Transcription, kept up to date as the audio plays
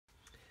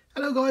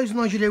Hello guys,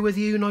 Nigel here with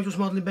you, Nigel's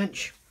Modelling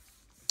Bench,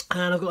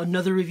 and I've got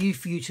another review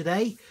for you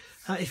today.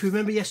 If you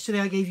remember yesterday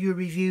I gave you a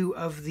review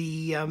of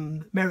the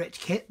Merit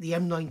kit, the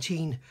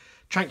M19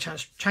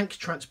 tank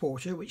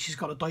transporter, which has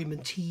got a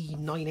Diamond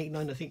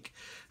T989 I think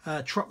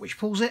truck which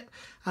pulls it.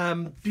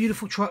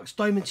 Beautiful trucks,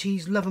 Diamond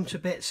Ts, love them to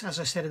bits. As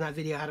I said in that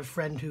video, I had a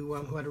friend who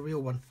had a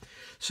real one.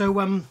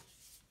 So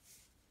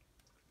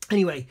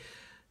anyway,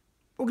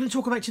 what we're going to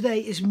talk about today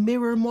is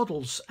Mirror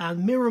Models,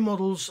 and Mirror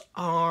Models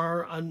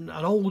are an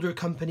older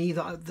company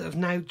that have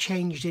now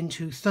changed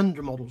into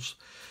Thunder Models.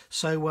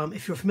 So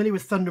if you're familiar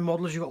with Thunder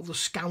Models, you've got all the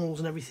scowls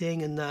and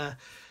everything, and I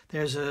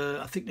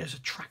think there's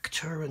a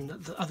tractor and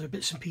the other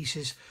bits and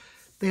pieces.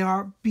 They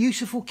are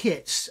beautiful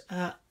kits,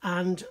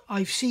 and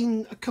I've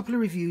seen a couple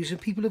of reviews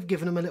and people have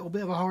given them a little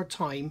bit of a hard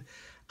time,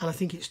 and I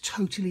think it's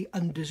totally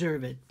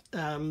undeserved.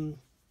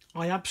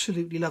 I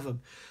absolutely love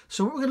them.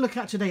 So what we're going to look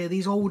at today are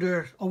these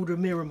older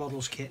Mirror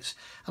Models kits.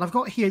 And I've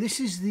got here, this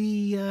is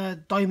the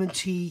Diamond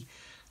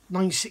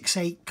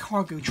T968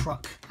 cargo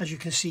truck, as you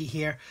can see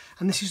here.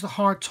 And this is the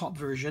hardtop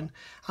version.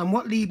 And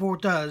what Libor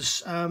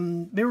does,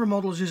 Mirror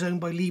Models is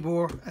owned by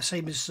Libor,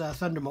 same as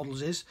Thunder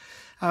Models is.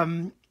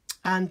 And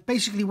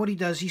basically what he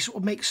does, he sort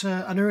of makes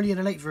an early and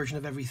a late version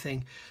of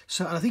everything.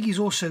 So, and I think he's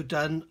also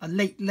done a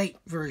late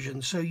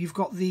version. So you've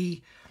got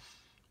the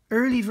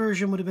early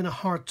version would have been a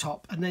hard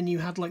top, and then you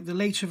had like the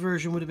later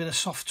version would have been a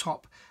soft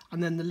top,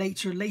 and then the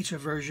later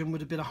version would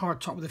have been a hard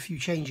top with a few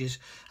changes.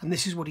 And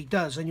this is what he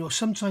does. And you'll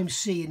sometimes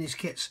see in his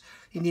kits,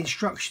 in the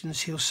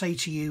instructions, he'll say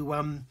to you,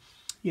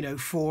 you know,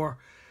 for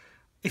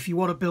if you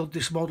want to build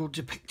this model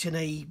depicting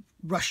a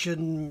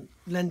Russian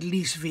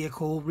Lend-Lease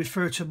vehicle,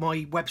 refer to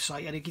my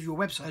website, and he'll give you a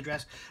website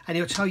address, and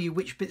he'll tell you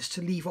which bits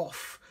to leave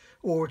off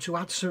or to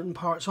add certain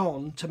parts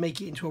on to make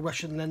it into a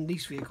Russian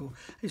Lend-Lease vehicle.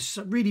 It's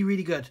really,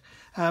 really good.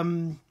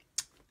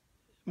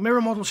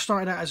 Mirror Models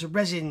started out as a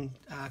resin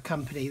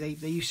company.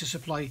 They used to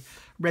supply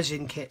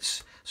resin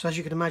kits. So as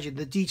you can imagine,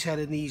 the detail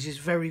in these is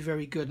very,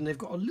 very good, and they've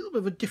got a little bit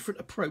of a different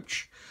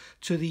approach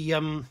to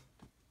the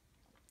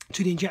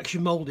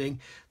injection moulding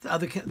that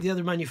the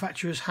other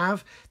manufacturers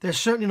have. They're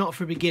certainly not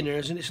for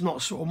beginners, and it's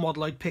not sort of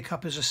model I'd pick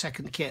up as a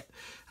second kit.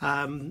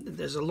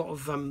 There's a lot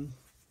of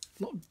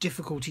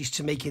difficulties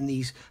to making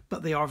these,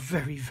 but they are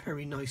very,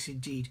 very nice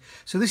indeed.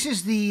 So this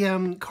is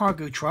the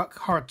cargo truck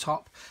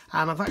hardtop,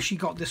 and I've actually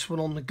got this one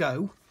on the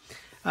go.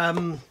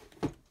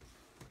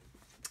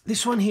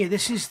 This one here,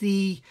 this is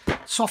the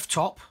soft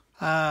top,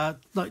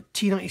 like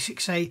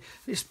T96A.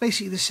 It's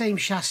basically the same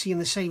chassis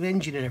and the same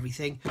engine and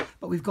everything,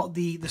 but we've got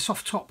the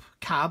soft top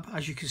cab,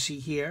 as you can see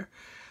here,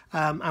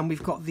 and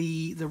we've got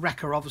the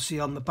wrecker obviously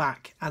on the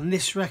back. And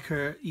this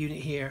wrecker unit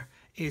here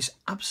is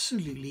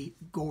absolutely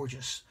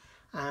gorgeous,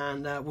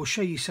 and we'll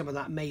show you some of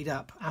that made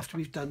up after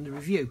we've done the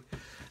review.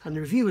 And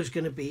the review is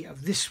going to be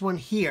of this one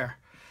here.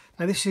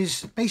 Now this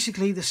is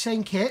basically the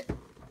same kit.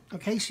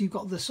 Okay, so you've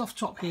got the soft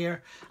top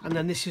here, and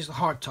then this is the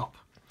hard top,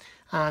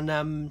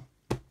 and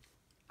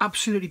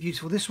absolutely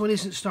beautiful. This one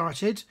isn't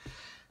started.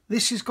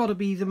 This has got to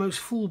be the most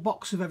full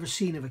box I've ever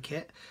seen of a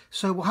kit.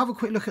 So we'll have a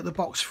quick look at the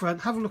box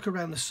front, have a look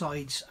around the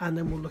sides, and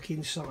then we'll look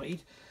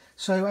inside.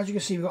 So as you can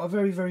see, we've got a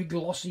very, very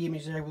glossy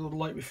image there with all the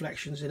light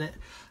reflections in it.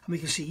 And we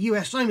can see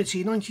US Diamond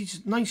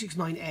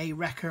T969A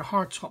wrecker,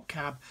 hardtop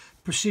cab,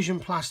 precision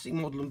plastic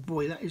model. And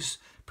boy, that is,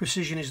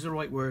 precision is the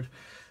right word.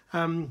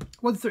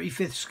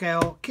 1/35th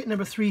scale, kit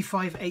number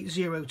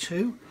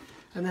 35802.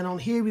 And then on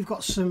here we've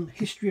got some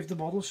history of the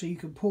model, so you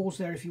can pause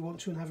there if you want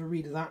to and have a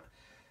read of that.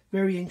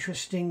 Very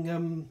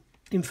interesting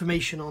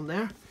information on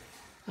there.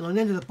 And on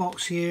the end of the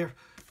box here,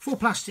 full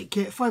plastic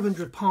kit,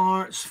 500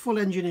 parts, full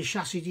engine and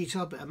chassis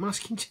detail, bit of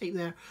masking tape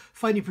there,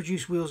 finely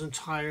produced wheels and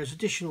tyres,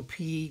 additional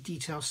PE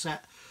detail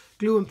set,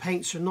 glue and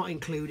paints are not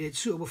included,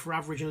 suitable for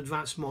average and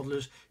advanced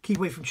modelers. Keep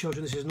away from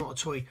children, this is not a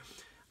toy.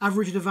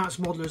 Average and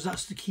advanced modelers,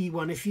 that's the key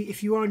one.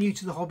 If you are new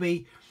to the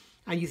hobby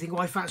and you think,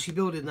 well, I fancy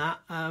building that,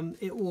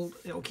 it'll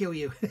kill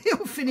you.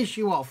 It'll finish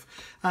you off.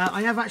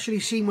 I have actually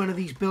seen one of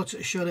these built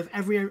at a show.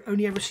 I've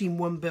only ever seen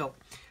one built,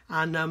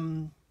 and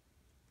a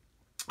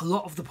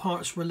lot of the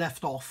parts were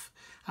left off.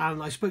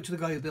 And I spoke to the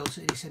guy who built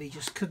it, and he said he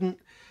just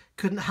couldn't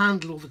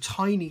handle all the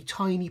tiny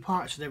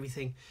parts and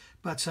everything.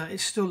 But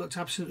it still looked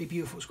absolutely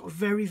beautiful. It's got a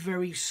very,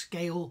 very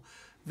scale,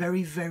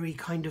 very, very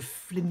kind of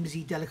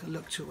flimsy, delicate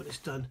look to it when it's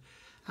done.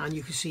 And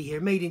you can see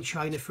here, made in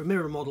China for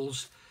Mirror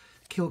Models,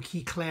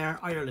 Kilkee, Clare,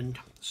 Ireland.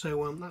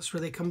 So that's where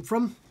they come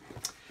from.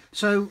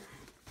 So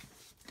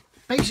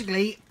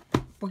basically,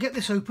 we'll get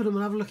this open and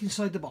we'll have a look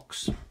inside the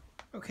box.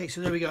 Okay,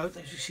 so there we go.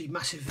 As you see,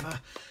 massive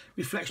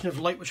reflection of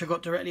light, which I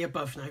got directly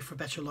above now for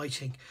better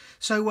lighting.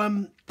 So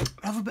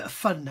have a bit of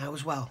fun now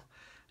as well.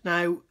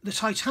 Now, the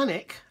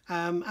Titanic,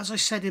 as I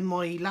said in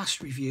my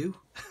last review,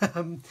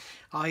 I'm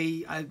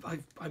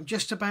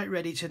just about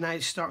ready to now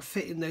start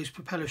fitting those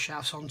propeller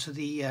shafts onto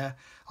the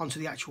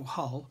actual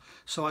hull.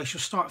 So I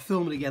shall start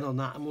filming again on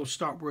that, and we'll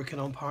start working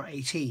on part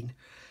 18.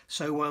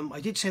 So I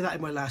did say that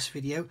in my last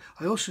video.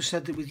 I also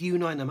said that with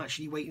U9 I'm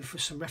actually waiting for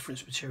some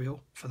reference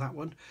material for that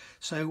one.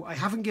 So I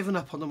haven't given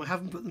up on them. I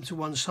haven't put them to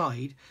one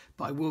side,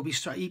 but I will be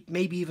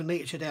maybe even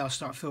later today I'll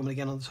start filming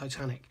again on the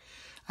Titanic.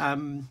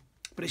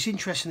 But it's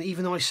interesting that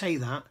even though I say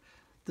that,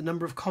 the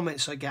number of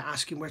comments I get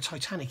asking where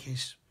Titanic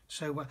is.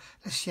 So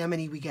let's see how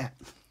many we get.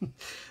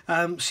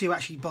 See who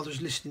actually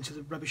bothers listening to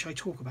the rubbish I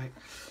talk about.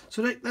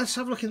 So let's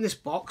have a look in this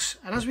box.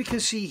 And as we can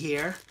see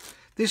here,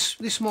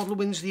 this model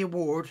wins the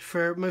award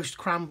for most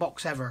cram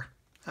box ever.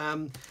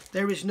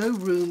 There is no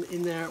room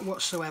in there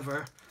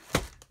whatsoever.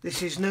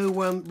 This is no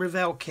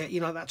Revell kit,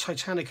 you know, that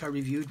Titanic I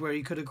reviewed, where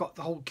you could have got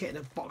the whole kit in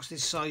a box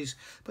this size,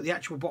 but the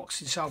actual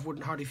box itself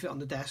wouldn't hardly fit on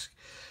the desk.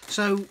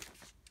 So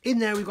in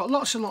there we've got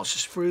lots and lots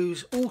of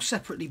sprues, all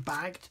separately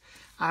bagged,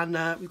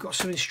 and we've got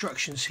some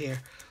instructions here.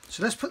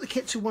 So let's put the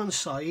kit to one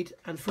side,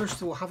 and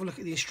first of all have a look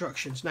at the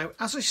instructions. Now,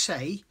 as I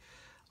say,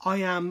 I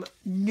am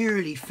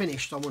nearly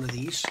finished on one of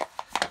these,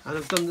 and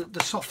I've done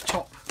the soft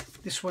top.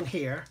 This one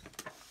here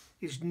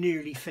is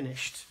nearly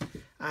finished,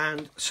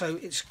 and so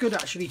it's good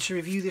actually to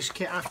review this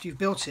kit after you've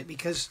built it,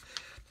 because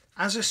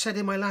as I said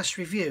in my last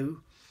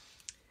review,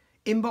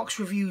 inbox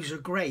reviews are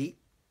great.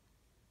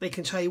 They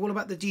can tell you all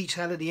about the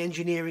detail and the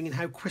engineering and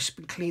how crisp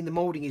and clean the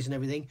moulding is and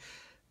everything,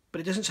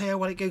 but it doesn't tell you how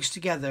well it goes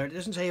together. It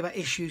doesn't tell you about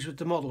issues with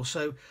the model.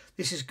 So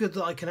this is good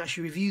that I can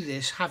actually review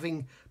this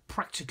having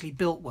practically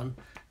built one.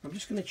 I'm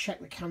just going to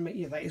check the camera.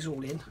 Yeah, that is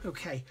all in.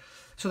 Okay,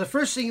 so the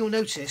first thing you'll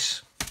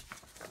notice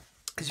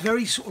is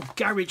very sort of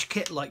garage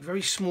kit like,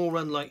 very small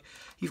run like.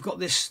 You've got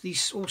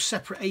these all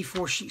separate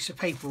A4 sheets of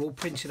paper all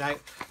printed out,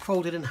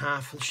 folded in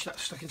half and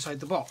stuck inside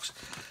the box.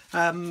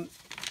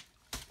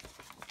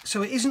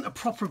 So it isn't a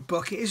proper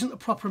book, it isn't a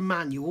proper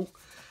manual,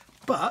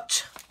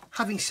 but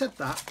having said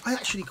that, I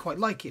actually quite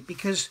like it,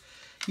 because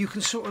you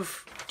can sort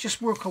of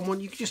just work on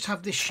one. You can just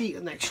have this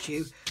sheet next to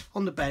you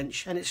on the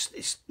bench, and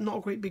it's not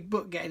a great big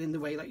book getting in the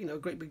way, like, you know, a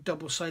great big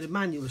double-sided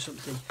manual or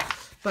something.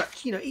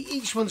 But, you know,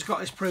 each one's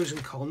got its pros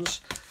and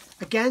cons.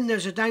 Again,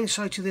 there's a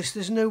downside to this.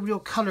 There's no real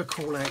colour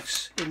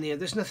call-outs in there.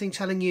 There's nothing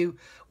telling you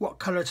what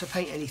colour to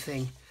paint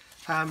anything,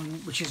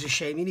 which is a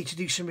shame. You need to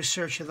do some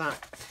research of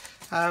that.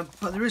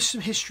 But there is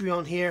some history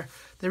on here.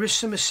 There is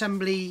some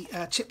assembly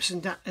tips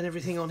and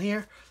everything on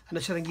here, and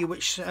they're telling you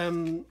which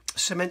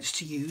cements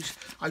to use.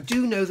 I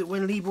do know that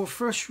when Liebherr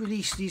first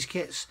released these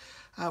kits,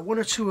 one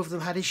or two of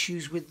them had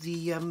issues with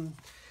the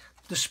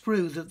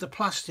sprue, that the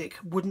plastic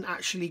wouldn't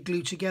actually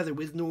glue together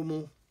with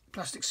normal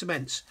plastic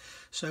cements.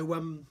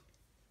 So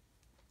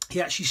he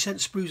actually sent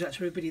sprues out to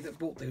everybody that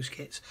bought those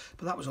kits,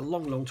 but that was a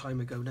long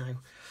time ago now.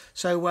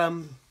 So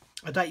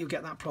I doubt you'll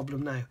get that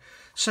problem now.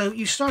 So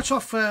you start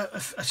off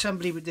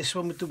assembly with this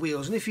one with the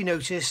wheels, and if you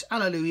notice,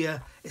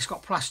 hallelujah, it's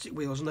got plastic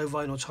wheels, no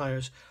vinyl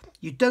tyres.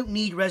 You don't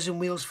need resin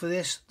wheels for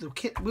this. The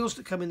wheels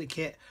that come in the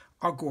kit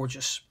are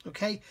gorgeous,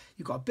 okay?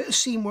 You've got a bit of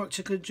seam work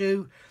to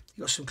do,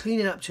 you've got some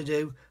cleaning up to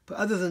do, but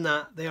other than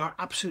that, they are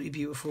absolutely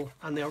beautiful,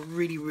 and they are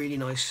really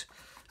nice.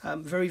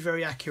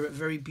 Very accurate,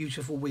 very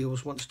beautiful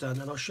wheels once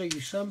done, and I'll show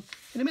you some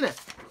in a minute.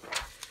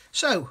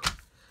 So,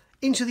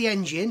 into the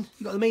engine,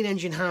 you've got the main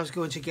engine halves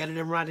going together,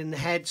 and we're adding the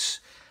heads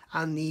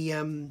and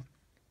the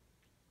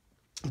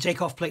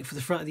take-off plate for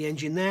the front of the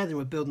engine there. Then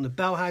we're building the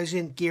bell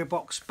housing,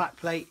 gearbox, back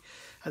plate,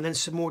 and then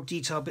some more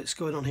detail bits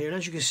going on here. And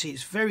as you can see,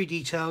 it's very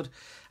detailed,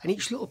 and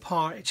each little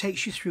part, it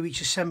takes you through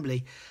each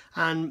assembly.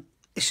 And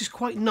this is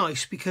quite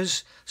nice,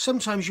 because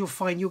sometimes you'll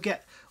find you'll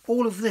get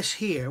all of this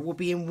here will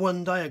be in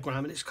one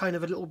diagram, and it's kind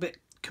of a little bit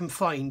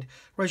confined.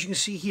 Whereas you can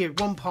see here,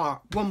 one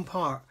part,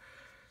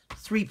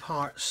 3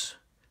 parts,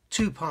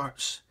 2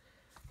 parts,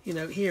 you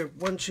know, here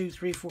 1, 2,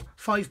 3, 4,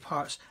 5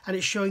 parts, and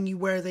it's showing you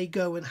where they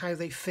go and how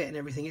they fit and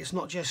everything. It's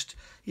not just,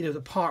 you know,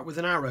 the part with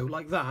an arrow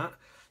like that.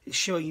 It's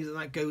showing you that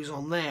that goes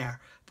on there.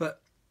 But,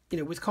 you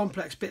know, with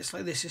complex bits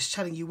like this, it's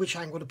telling you which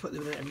angle to put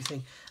them in and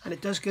everything, and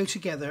it does go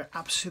together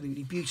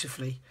absolutely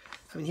beautifully.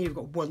 I mean, here we've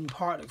got one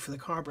part for the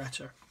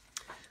carburetor.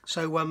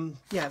 So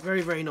yeah,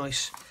 very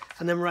nice.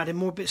 And then we're adding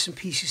more bits and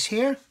pieces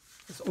here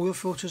with oil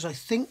filters, I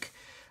think.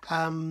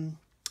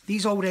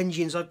 These old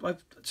engines,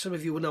 some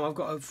of you will know I've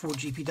got a Ford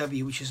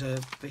GPW, which is a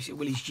basic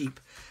Willys Jeep,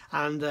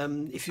 and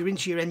if you're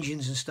into your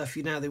engines and stuff,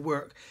 you know how they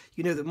work.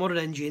 You know that modern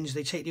engines,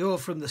 they take the oil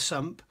from the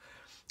sump,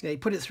 they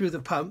put it through the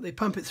pump, they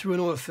pump it through an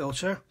oil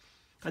filter,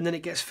 and then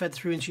it gets fed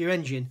through into your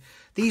engine.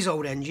 These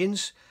old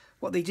engines,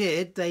 what they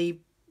did, they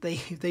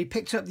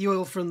picked up the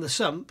oil from the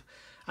sump,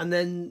 and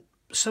then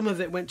some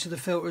of it went to the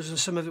filters and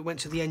some of it went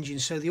to the engine,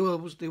 so the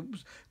oil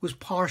was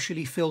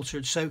partially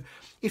filtered. So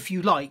if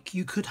you like,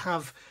 you could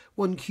have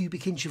 1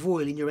 cubic inch of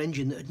oil in your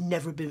engine that had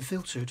never been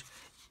filtered.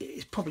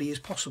 It probably is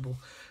possible,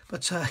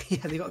 but yeah,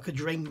 they got like a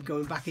drain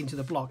going back into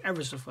the block,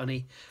 ever so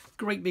funny.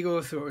 Great big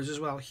oil filters as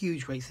well,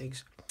 huge great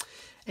things.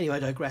 Anyway, I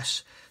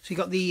digress. So you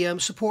got the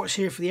supports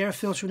here for the air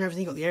filter and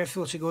everything. Got the air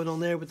filter going on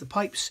there with the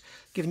pipes,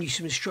 giving you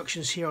some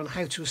instructions here on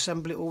how to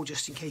assemble it all,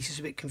 just in case it's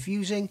a bit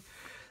confusing.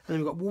 then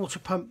we've got water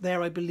pump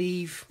there, I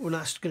believe. Well,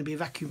 that's going to be a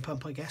vacuum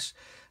pump, I guess.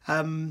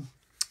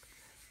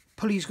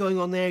 Pulleys going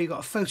on there. You've got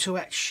a photo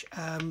etch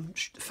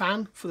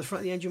fan for the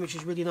front of the engine, which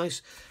is really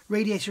nice.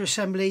 Radiator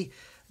assembly.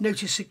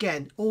 Notice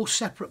again, all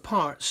separate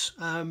parts.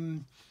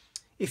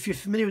 If you're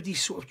familiar with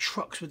these sort of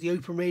trucks with the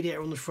open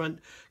radiator on the front,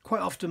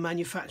 quite often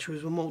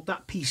manufacturers will mould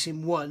that piece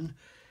in one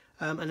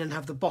and then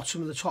have the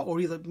bottom and the top, or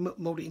either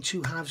mould it in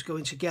two halves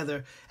going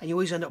together, and you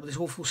always end up with this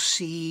awful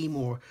seam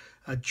or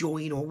a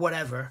join or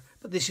whatever.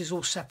 But this is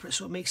all separate,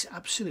 so it makes it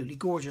absolutely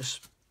gorgeous.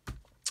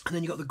 And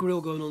then you've got the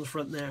grille going on the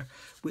front there,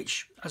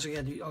 which, as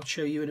again, I'll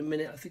show you in a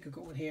minute. I think I've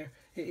got one here.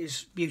 It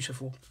is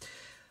beautiful.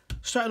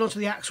 Starting onto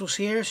the axles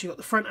here, so you've got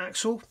the front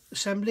axle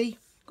assembly,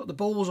 got the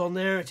balls on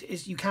there.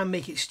 You can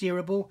make it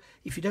steerable.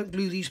 If you don't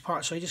glue these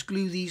parts, so you just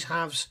glue these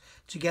halves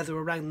together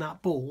around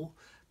that ball,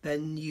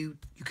 then you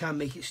can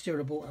make it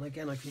steerable. And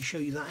again, I can show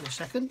you that in a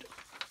second.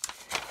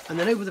 And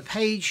then over the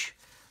page,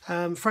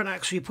 front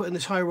axle, you put in the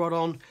tie rod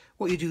on.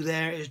 What you do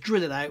there is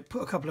drill it out,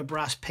 put a couple of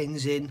brass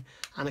pins in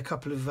and a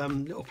couple of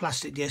little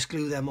plastic discs,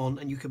 glue them on,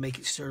 and you can make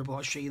it steerable.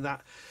 I'll show you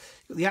that.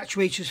 Got the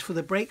actuators for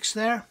the brakes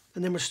there,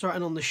 and then we're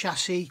starting on the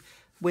chassis,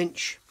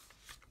 winch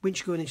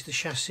going into the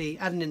chassis,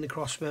 adding in the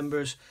cross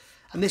members.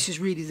 And this is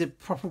really the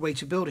proper way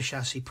to build a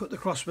chassis. Put the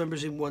cross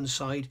members in one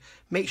side,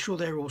 make sure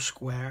they're all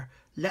square,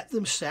 let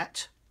them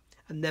set,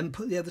 and then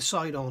put the other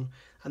side on.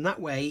 And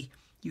that way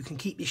you can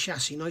keep your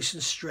chassis nice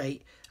and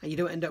straight, and you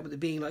don't end up with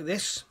it being like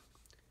this,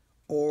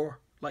 or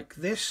like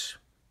this,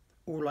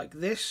 or like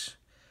this,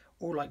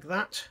 or like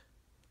that,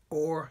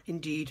 or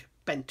indeed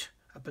bent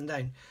up and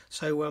down.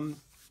 So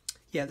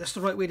yeah, that's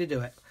the right way to do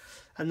it.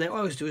 And then what I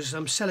always do is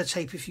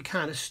sellotape, if you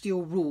can, a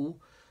steel rule,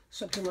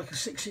 something like a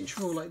 6-inch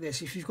rule like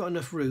this. If you've got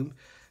enough room,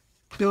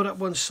 build up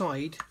one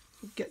side,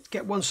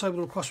 get one side with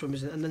all the cross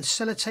members in, and then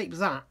sellotape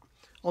that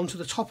onto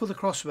the top of the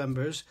cross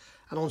members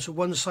and onto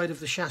one side of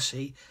the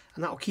chassis,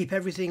 and that will keep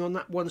everything on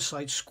that one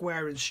side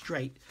square and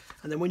straight.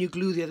 And then when you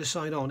glue the other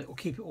side on, it will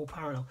keep it all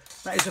parallel.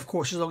 That is, of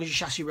course, as long as your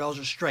chassis rails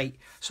are straight.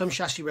 Some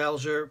chassis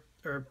rails are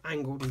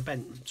angled and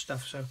bent and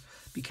stuff, so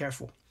be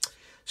careful.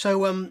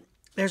 So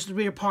there's the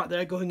rear part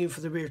there going in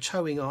for the rear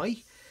towing eye,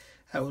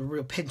 or the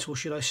rear pintle,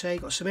 should I say.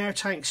 Got some air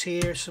tanks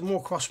here, some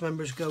more cross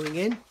members going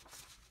in.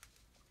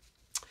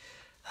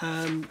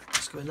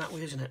 It's going that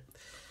way, isn't it?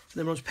 And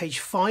then we're on to page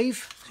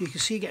 5, so you can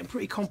see getting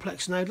pretty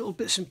complex now, little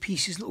bits and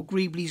pieces, little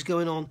greeblies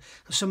going on,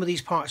 and some of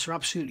these parts are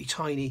absolutely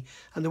tiny,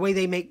 and the way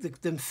they make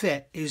them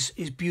fit is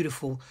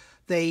beautiful.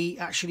 They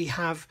actually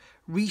have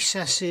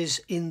recesses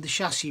in the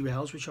chassis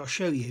rails, which I'll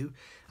show you,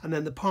 and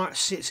then the part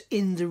sits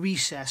in the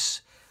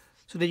recess,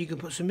 so then you can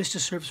put some Mr.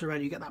 Surface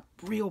around. You get that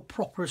real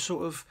proper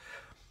sort of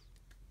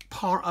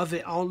part of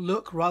it on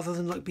look, rather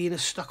than like being a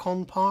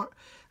stuck-on part.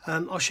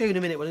 I'll show you in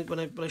a minute when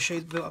I show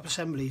you the built-up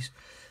assemblies.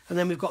 And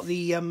then we've got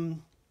the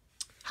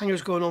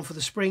hangers going on for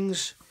the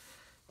springs.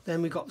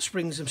 Then we've got the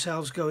springs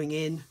themselves going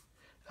in.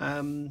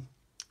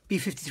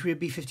 B53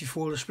 and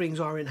B54, the springs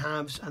are in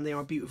halves and they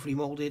are beautifully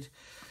moulded.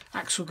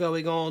 Axle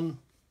going on.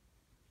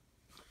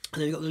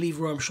 And then you've got the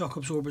lever arm shock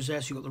absorbers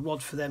there, so you've got the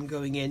rod for them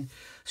going in.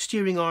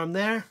 Steering arm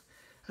there.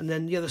 And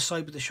then the other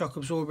side with the shock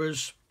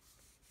absorbers.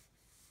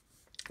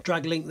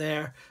 Drag link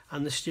there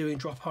and the steering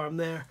drop arm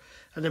there.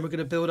 And then we're going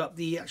to build up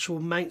the actual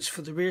mounts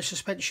for the rear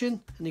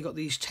suspension. And you've got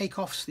these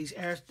takeoffs, these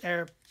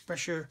air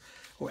pressure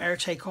or air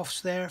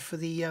takeoffs there for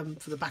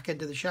the back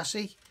end of the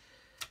chassis.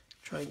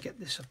 Try and get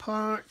this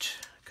apart.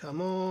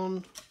 Come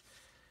on.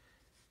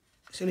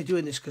 It's only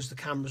doing this because the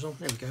camera's on.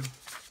 There we go. And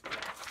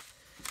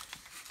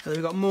then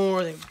we've got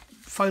more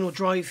final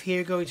drive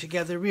here going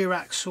together. Rear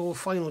axle,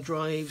 final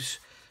drives,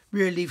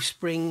 rear leaf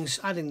springs,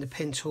 adding the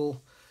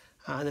pintle.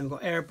 And then we've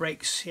got air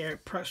brakes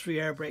here, perhaps 3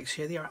 air brakes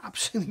here. They are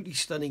absolutely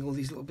stunning, all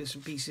these little bits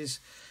and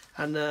pieces.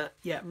 And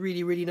yeah,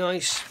 really, really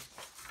nice.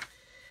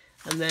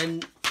 And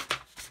then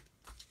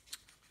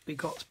we've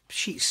got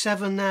sheet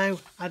 7 now,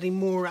 adding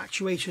more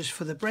actuators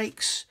for the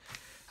brakes.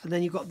 And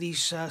then you've got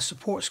these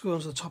supports going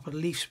on the top of the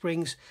leaf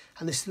springs,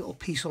 and this little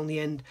piece on the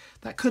end.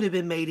 That could have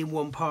been made in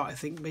one part, I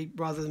think,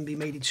 rather than be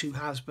made in 2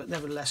 halves, but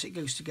nevertheless, it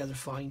goes together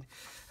fine.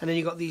 And then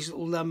you've got these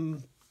little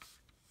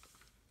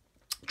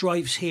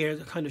drives here,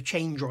 the kind of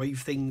chain drive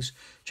things,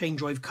 chain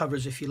drive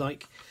covers if you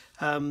like.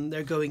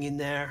 They're going in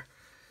there.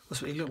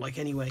 That's what they look like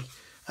anyway.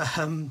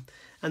 And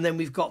then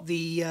we've got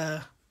the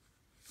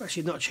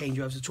actually not chain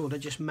drives at all, they're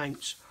just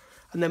mounts.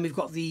 And then we've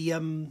got the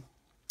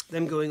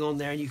them going on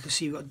there, and you can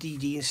see we've got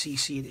DD and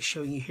CC, and it's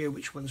showing you here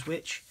which one's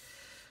which.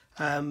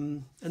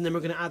 And then we're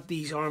going to add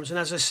these arms, and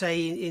as I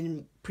say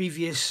in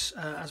previous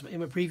in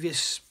my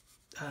previous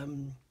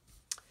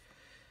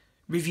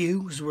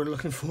review, as we're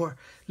looking for,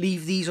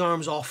 leave these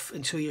arms off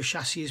until your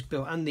chassis is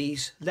built, and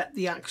these, let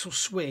the axle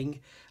swing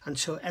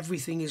until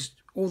everything is,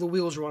 all the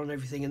wheels are on and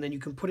everything, and then you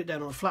can put it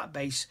down on a flat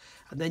base,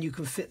 and then you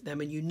can fit them,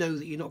 and you know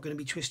that you're not going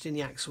to be twisting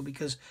the axle,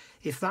 because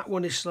if that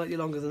one is slightly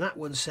longer than that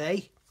one,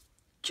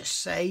 just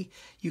say,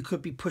 you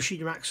could be pushing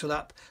your axle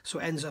up so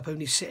it ends up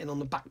only sitting on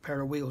the back pair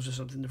of wheels or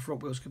something. The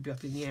front wheels could be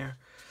up in the air.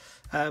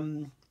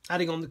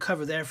 Adding on the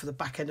cover there for the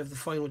back end of the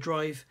final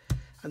drive.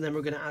 and then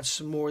we're going to add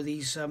some more of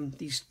these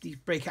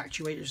brake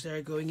actuators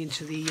there going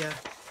into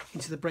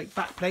the brake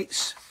back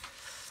plates.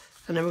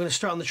 And then we're going to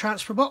start on the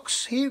transfer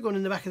box here, going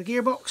in the back of the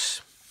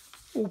gearbox,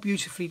 all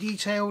beautifully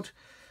detailed.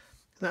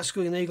 And that's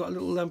going in there. You've got a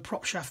little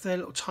prop shaft there, a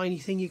little tiny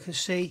thing you can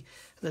see,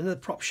 and then another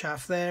prop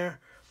shaft there.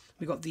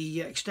 We've got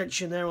the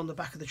extension there on the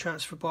back of the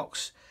transfer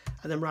box,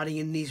 and then we're adding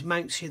in these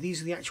mounts here.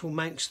 These are the actual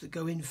mounts that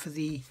go in for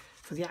the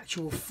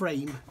actual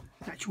frame,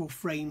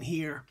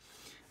 here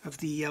of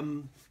the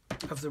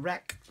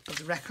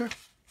wrecker.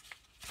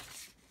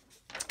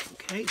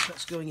 Okay, so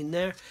that's going in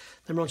there.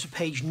 Then we're on to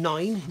page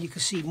 9. You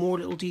can see more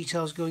little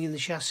details going in the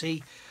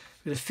chassis.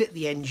 We're going to fit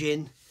the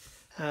engine,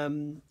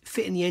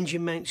 fitting the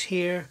engine mounts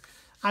here,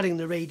 adding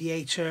the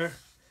radiator,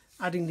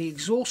 adding the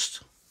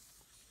exhaust,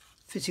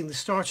 fitting the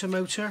starter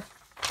motor.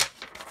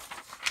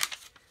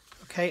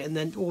 Okay, and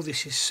then all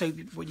this is so,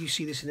 when you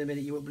see this in a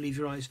minute, you won't believe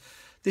your eyes.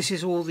 This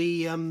is all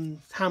the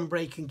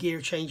handbrake and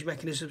gear change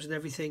mechanisms and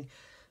everything,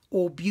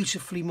 all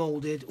beautifully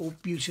moulded, all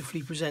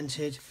beautifully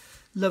presented.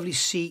 Lovely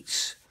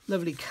seats,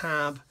 lovely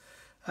cab,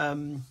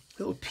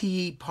 little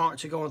PE part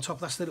to go on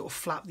top. That's the little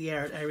flap, the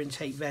air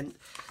intake vent.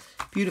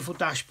 Beautiful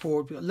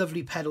dashboard. We've got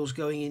lovely pedals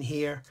going in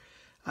here.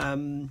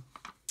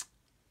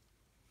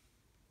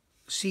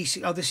 This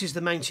is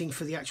the mounting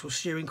for the actual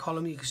steering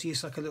column. You can see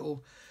it's like a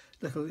little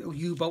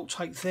U-bolt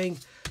type thing.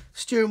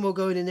 Steering wheel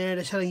going in there.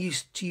 They're telling you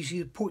to use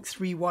the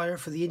 0.3 wire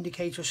for the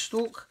indicator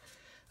stalk.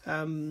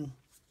 Put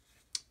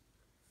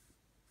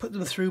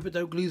them through, but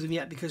don't glue them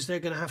yet because they're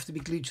going to have to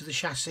be glued to the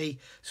chassis,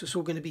 so it's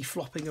all going to be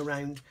flopping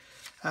around.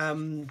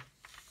 SW4,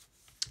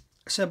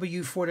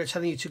 they're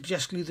telling you to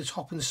just glue the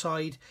top and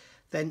side,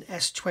 then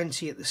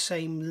S20 at the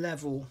same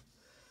level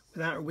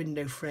without a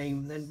window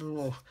frame. Then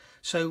blah.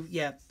 So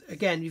yeah,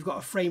 again, you've got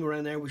a frame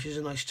around there, which is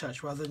a nice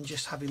touch rather than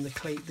just having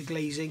the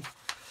glazing.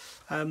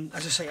 As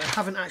I say, I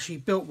haven't actually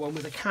built one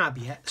with a cab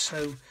yet,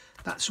 so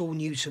that's all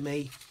new to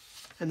me.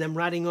 And then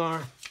we're adding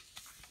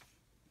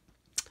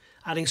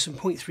some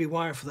 0.3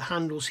 wire for the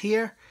handles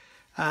here.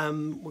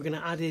 We're going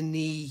to add in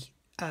the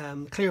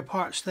clear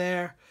parts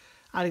there,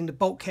 adding the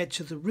bulkhead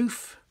to the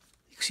roof.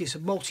 You can see it's a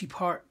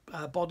multi-part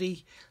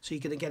body, so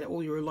you're going to get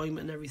all your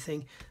alignment and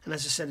everything. And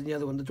as I said in the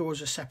other one, the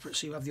doors are separate,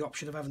 so you have the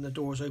option of having the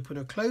doors open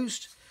or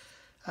closed.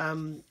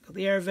 Got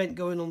the air vent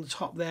going on the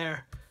top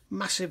there.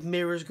 Massive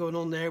mirrors going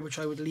on there, which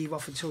I would leave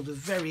off until the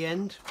very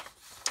end.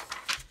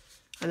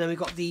 And then we've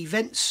got the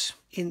vents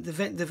in the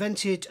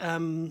vented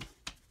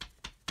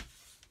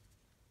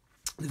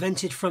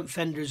front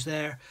fenders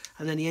there,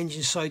 and then the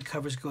engine side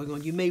covers going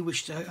on. You may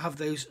wish to have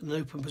those in an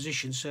open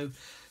position, so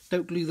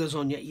don't glue those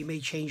on yet. You may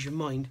change your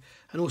mind.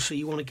 And also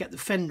you want to get the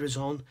fenders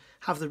on,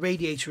 have the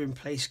radiator in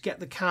place, get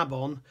the cab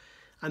on,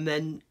 and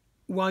then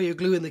while you're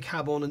gluing the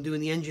cab on and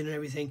doing the engine and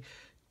everything,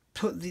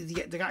 put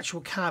the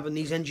actual cab and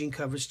these engine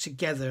covers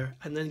together,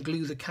 and then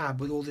glue the cab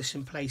with all this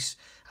in place,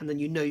 and then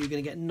you know you're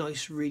going to get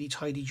nice, really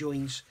tidy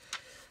joins.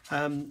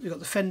 We've got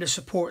the fender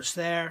supports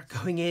there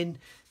going in.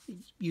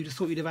 You'd have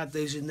thought you'd have had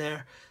those in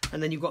there.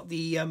 And then you've got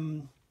the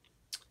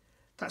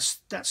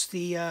that's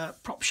the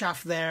prop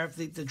shaft there,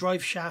 the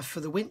drive shaft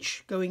for the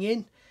winch going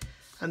in.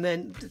 And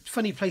then the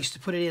funny place to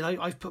put it in,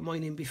 I've put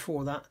mine in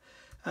before that.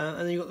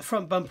 And then you've got the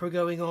front bumper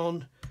going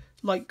on,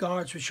 light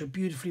guards which are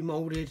beautifully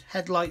moulded,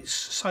 headlights,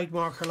 side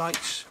marker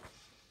lights,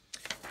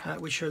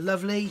 which are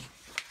lovely.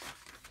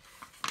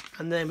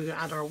 And then we're going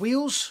to add our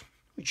wheels,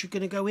 which are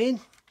going to go in.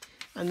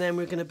 And then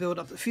we're going to build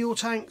up the fuel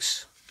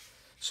tanks.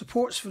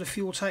 Supports for the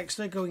fuel tanks,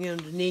 they're going in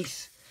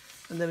underneath.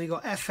 And then we've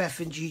got FF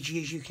and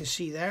GG, as you can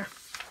see there.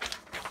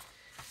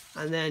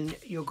 And then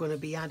you're going to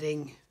be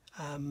adding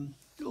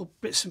little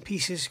bits and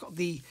pieces. Got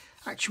the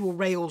actual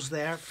rails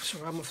there.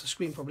 Sorry, I'm off the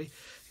screen probably.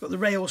 Got the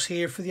rails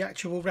here for the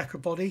actual wrecker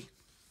body.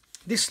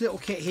 This little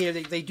kit here,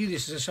 they do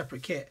this as a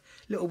separate kit.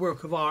 Little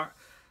work of art.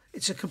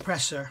 It's a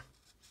compressor.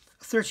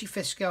 A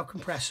 35th scale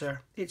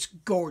compressor. It's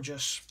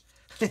gorgeous.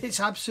 It's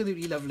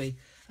absolutely lovely.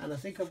 And I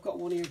think I've got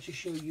one here to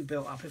show you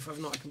built up. If I've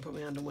not, I can put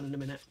my hand on one in a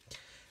minute.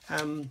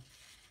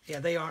 Yeah,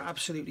 they are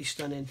absolutely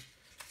stunning.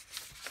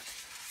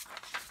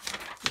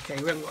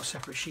 Okay, we haven't got a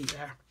separate sheet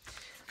there.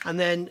 And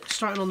then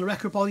starting on the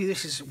wrecker body,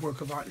 this is a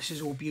work of art. This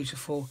is all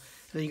beautiful.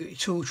 And then you've got your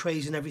tool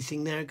trays and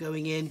everything there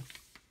going in.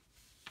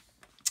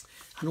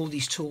 And all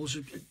these tools,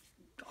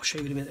 I'll show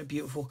you in a minute, they're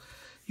beautiful.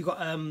 You've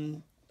got,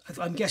 I'm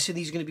guessing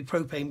these are going to be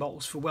propane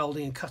bottles for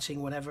welding and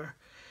cutting, whatever.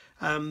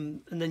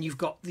 And then you've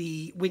got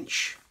the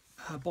winch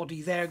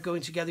body there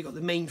going together. You've got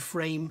the main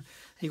frame,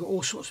 and you've got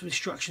all sorts of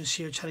instructions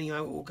here telling you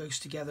how it all goes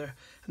together.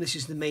 And this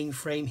is the main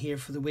frame here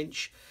for the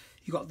winch.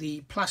 You've got the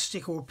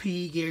plastic or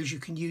PE gears you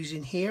can use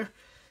in here.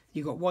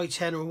 You've got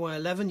Y10 or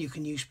Y11, you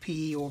can use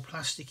PE or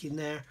plastic in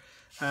there.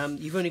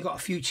 You've only got a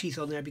few teeth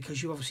on there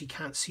because you obviously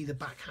can't see the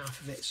back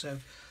half of it, so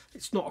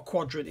it's not a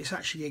quadrant, it's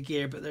actually a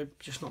gear, but they're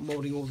just not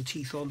moulding all the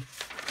teeth on.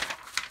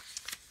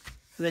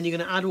 And then you're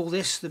going to add all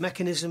this, the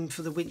mechanism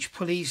for the winch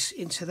pulleys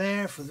into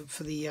there for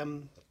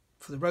the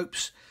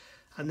ropes,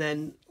 and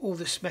then all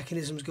this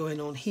mechanisms going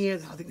on here.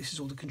 I think this is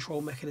all the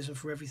control mechanism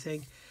for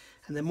everything.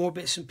 And then more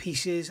bits and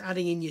pieces,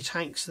 adding in your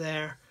tanks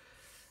there,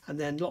 and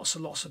then lots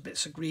and lots of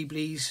bits of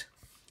greeblies.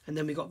 And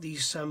then we've got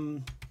these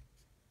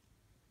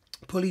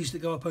pulleys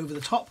that go up over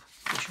the top,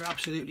 which are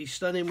absolutely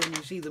stunning when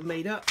you see them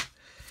made up.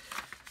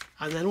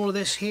 And then all of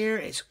this here,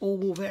 it's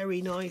all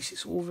very nice,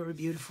 it's all very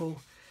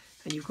beautiful.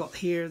 And you've got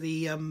here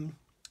the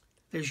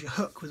there's your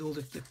hook with all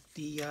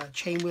the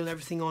chain wheel and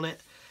everything on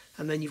it.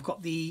 And then you've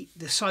got the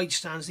side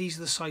stands. These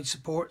are the side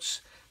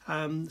supports,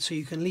 so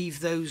you can leave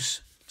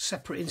those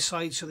separate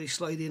inside so they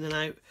slide in and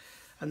out.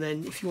 And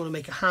then if you want to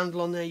make a handle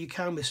on there, you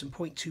can with some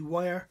 0.2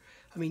 wire.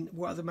 I mean,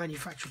 what other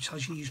manufacturer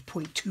tells you to use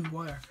 0.2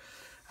 wire?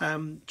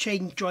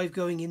 Chain drive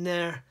going in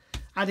there,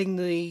 adding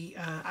the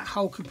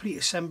whole complete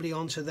assembly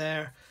onto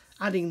there,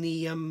 adding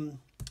the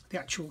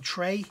actual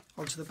tray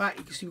onto the back.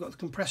 You can see we've got the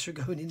compressor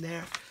going in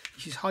there,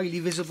 which is highly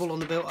visible on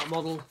the built-up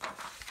model.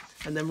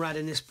 And then we're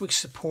adding this big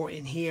support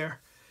in here,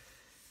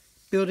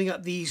 building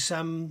up these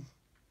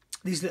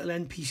little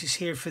end pieces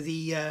here for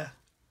the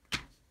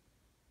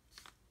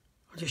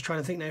I'm just trying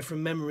to think now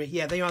from memory.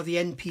 Yeah, they are the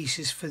end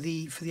pieces for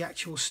the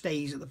actual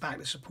stays at the back,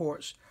 the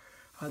supports.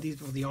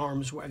 These are the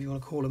arms, whatever you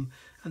want to call them,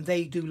 and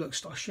they do look.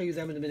 I'll show you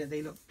them in a minute.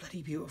 They look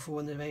bloody beautiful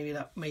when they're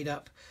made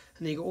up.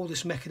 And then you got all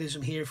this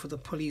mechanism here for the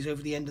pulleys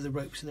over the end of the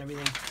ropes and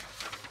everything,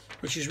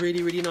 which is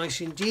really, really nice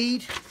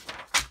indeed.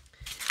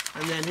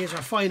 And then here's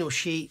our final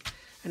sheet,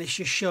 and it's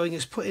just showing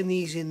us putting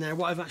these in there.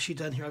 What I've actually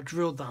done here, I've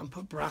drilled that and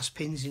put brass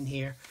pins in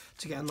here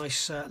to get a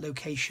nice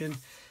location.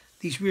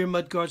 These rear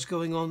mud guards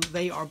going on,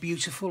 they are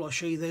beautiful. I'll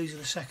show you those in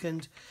a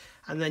second.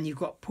 And then you've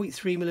got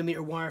 0.3mm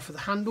wire for the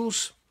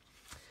handles.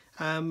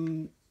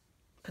 And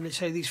they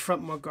say these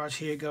front mud guards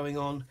here going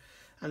on,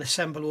 and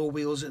assemble all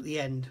wheels at the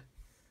end.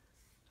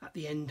 At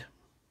the end.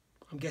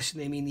 I'm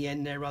guessing they mean the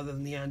end there rather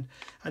than the end.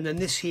 And then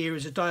this here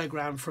is a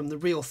diagram from the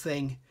real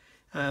thing.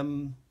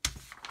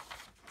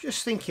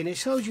 Just thinking, it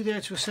tells you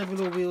there to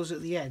assemble all wheels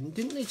at the end.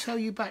 Didn't they tell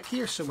you back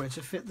here somewhere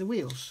to fit the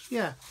wheels?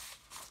 Yeah,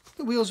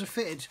 the wheels are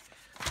fitted.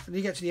 And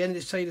you get to the end,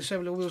 it's telling you to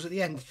assemble all wheels at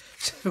the end.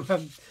 So,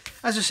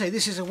 as I say,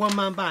 this is a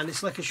one-man band.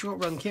 It's like a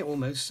short-run kit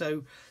almost,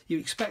 so you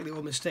expect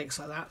little mistakes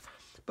like that.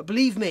 But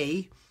believe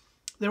me,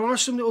 there are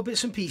some little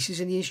bits and pieces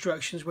in the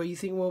instructions where you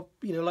think, well,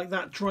 you know, like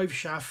that drive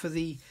shaft for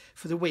the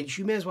winch,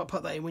 you may as well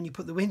put that in when you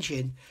put the winch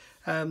in.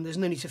 There's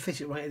no need to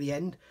fit it right at the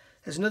end.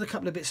 There's another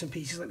couple of bits and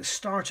pieces, like the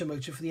starter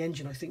motor for the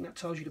engine. I think that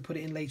tells you to put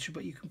it in later,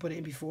 but you can put it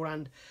in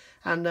beforehand.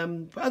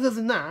 And but other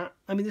than that,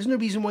 I mean, there's no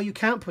reason why you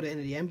can't put it in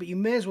at the end, but you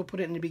may as well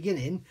put it in the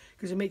beginning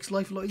because it makes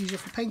life a lot easier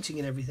for painting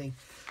and everything.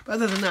 But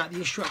other than that, the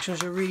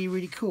instructions are really,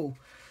 really cool.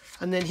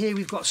 And then here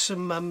we've got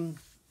some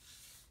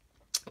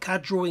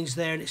CAD drawings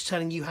there, and it's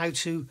telling you how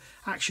to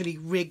actually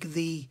rig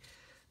the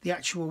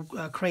actual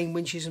crane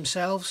winches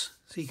themselves.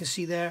 So you can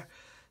see there,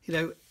 you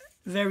know,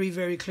 very,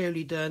 very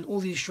clearly done. All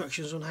the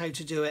instructions on how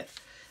to do it.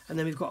 And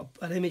then we've got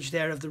an image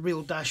there of the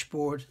real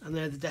dashboard, and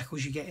they're the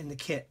decals you get in the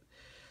kit.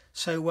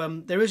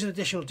 So there is an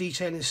additional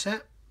detailing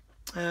set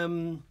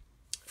from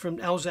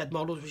LZ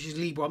Models, which is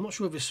Libor. I'm not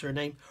sure of his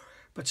surname,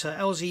 but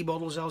LZ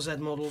Models, LZ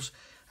Models.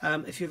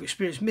 If you've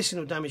experienced missing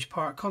or damaged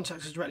part,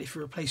 contact us directly for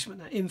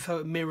replacement at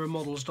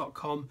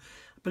info@mirrormodels.com.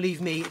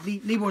 Believe me,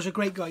 Libor's a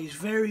great guy. He's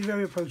very,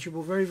 very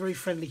approachable, very, very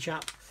friendly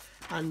chap,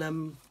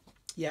 and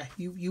yeah,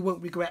 you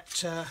won't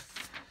regret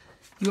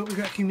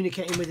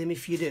communicating with him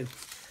if you do.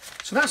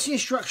 So that's the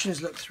instructions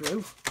look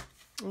through.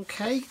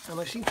 Okay, and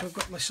I seem to have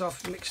got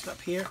myself mixed up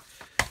here.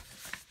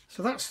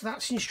 So that's the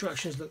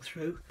instructions look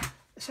through.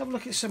 Let's have a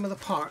look at some of the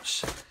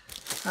parts.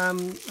 I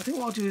think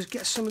what I'll do is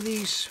get some of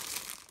these.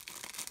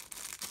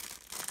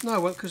 No, I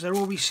won't, because they're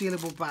all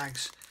resealable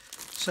bags.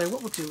 So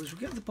what we'll do is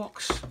we'll get the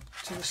box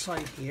to the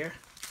side here.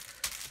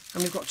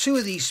 And we've got two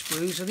of these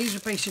sprues, and these are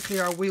basically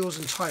our wheels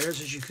and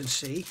tyres, as you can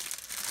see.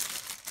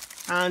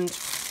 And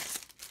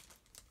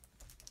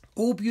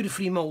all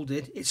beautifully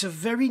moulded. It's a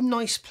very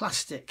nice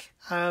plastic.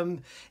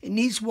 It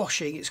needs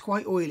washing. It's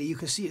quite oily. You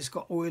can see it's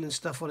got oil and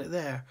stuff on it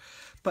there.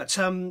 But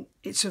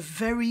it's a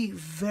very,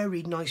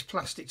 very nice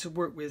plastic to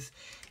work with.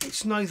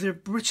 It's neither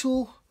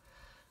brittle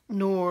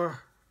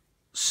nor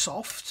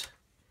soft.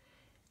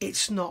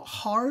 It's not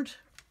hard.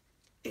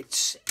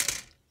 It's,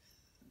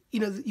 you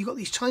know, you've got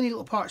these tiny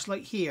little parts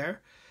like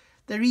here.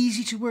 They're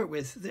easy to work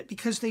with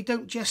because they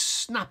don't just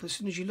snap as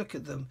soon as you look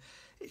at them.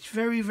 It's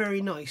very,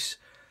 very nice.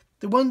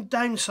 The one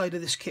downside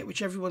of this kit,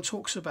 which everyone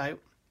talks about,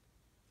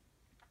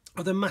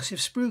 are the massive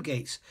sprue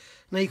gates.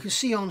 Now you can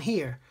see on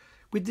here,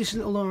 with this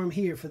little arm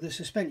here for the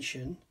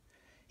suspension,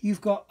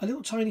 you've got a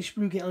little tiny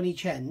sprue gate on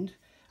each end,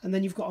 and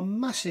then you've got a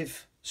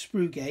massive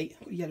sprue gate.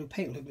 I've got yellow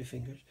paint all over my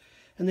fingers.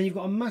 And then you've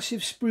got a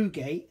massive sprue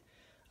gate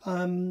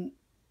on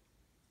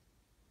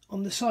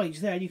the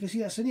sides there. You can see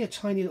that's only a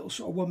tiny little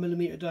sort of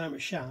 1mm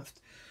diameter shaft.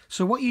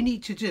 So what you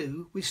need to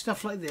do with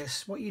stuff like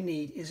this, what you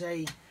need is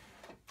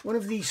one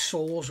of these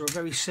saws, or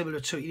very similar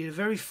to it. You need a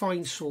very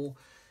fine saw.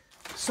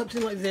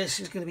 Something like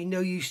this is going to be no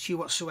use to you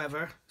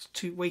whatsoever.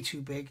 It's way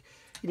too big.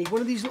 You need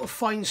one of these little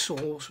fine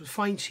saws with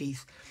fine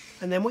teeth,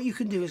 and then what you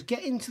can do is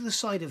get into the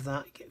side of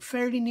that, get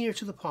fairly near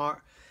to the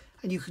part,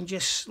 and you can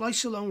just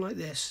slice along like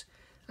this,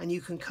 and you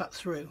can cut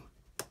through.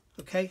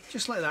 Okay,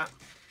 just like that.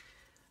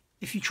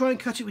 If you try and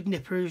cut it with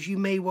nippers, you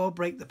may well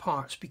break the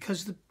parts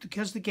because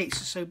the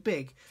gates are so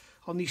big.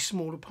 on these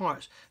smaller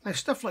parts. Now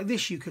stuff like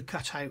this you could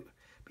cut out,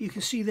 but you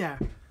can see there,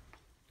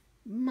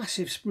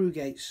 massive sprue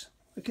gates.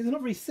 Okay, they're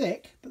not very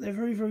thick, but they're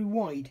very, very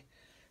wide.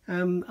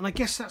 And I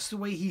guess that's the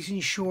way he's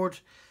ensured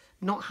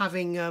not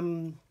having,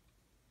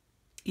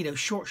 you know,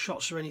 short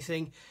shots or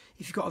anything.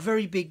 If you've got a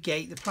very big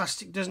gate, the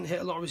plastic doesn't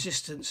hit a lot of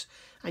resistance,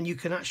 and you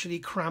can actually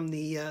cram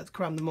the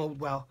mould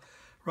well,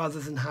 rather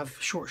than have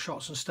short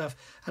shots and stuff.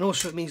 And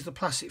also it means the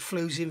plastic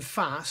flows in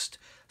fast,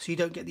 so you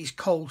don't get these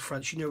cold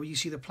fronts. You know, where you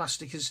see the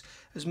plastic has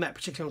met,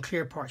 particularly on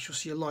clear parts, you'll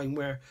see a line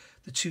where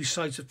the two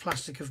sides of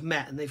plastic have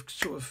met and they've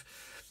sort of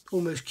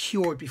almost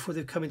cured before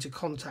they've come into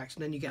contact,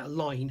 and then you get a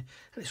line,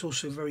 and it's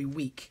also very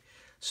weak.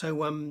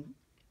 So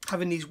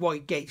having these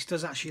wide gates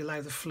does actually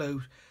allow the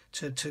flow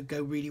to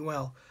go really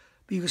well.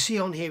 But you can see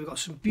on here we've got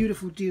some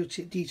beautiful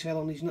detail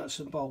on these nuts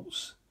and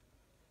bolts.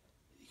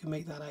 You can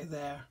make that out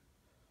there.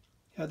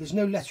 There's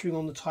no lettering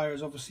on the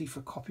tyres, obviously,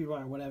 for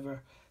copyright or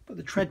whatever, but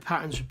the tread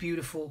patterns are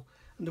beautiful,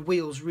 and the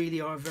wheels really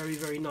are very,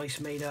 very nice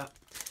made up.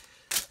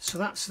 So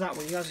that's that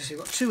one. As I say,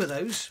 we've got two of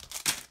those.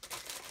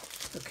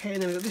 Okay,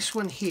 and then we've got this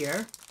one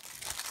here.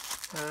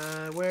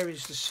 Where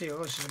is the seal?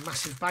 Oh, this is a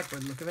massive bag by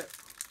the look of it.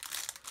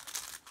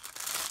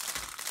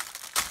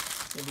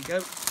 There we go.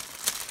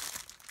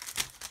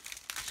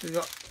 So we've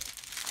got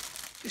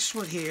this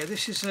one here.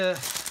 This is a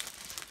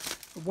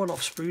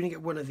one-off sprue. You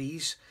get one of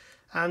these,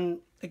 and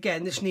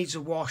again, this needs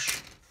a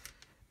wash,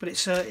 but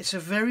it's a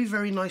very,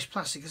 very nice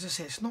plastic. As I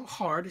say, it's not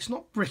hard, it's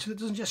not brittle, it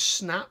doesn't just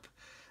snap,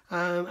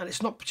 and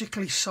it's not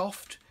particularly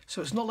soft.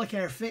 So it's not like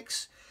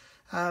Airfix.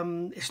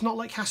 It's not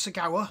like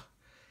Hasegawa.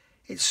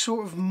 It's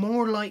sort of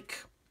more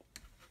like,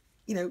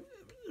 you know,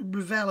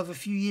 Revell of a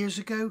few years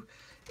ago.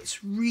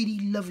 It's really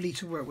lovely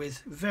to work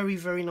with. Very,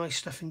 very nice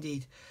stuff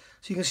indeed.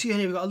 So you can see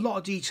here we've got a lot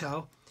of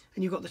detail,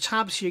 and you've got the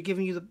tabs here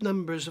giving you the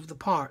numbers of the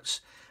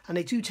parts, and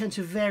they do tend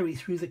to vary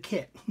through the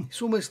kit.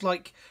 It's almost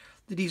like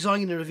the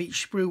designer of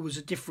each sprue was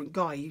a different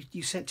guy.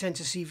 You tend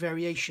to see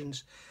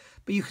variations.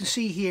 But you can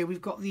see here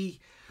we've got the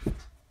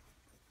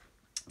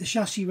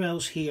chassis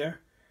rails here,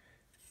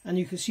 and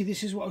you can see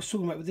this is what I was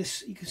talking about with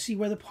this. You can see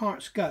where the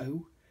parts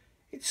go,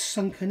 it's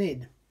sunken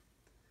in.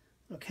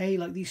 Okay,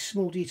 like these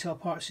small detail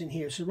parts in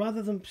here. So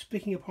rather than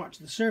picking apart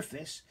to the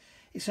surface,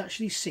 it's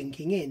actually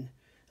sinking in.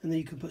 And then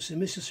you can put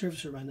some Mr.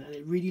 Surface around it, and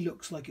it really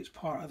looks like it's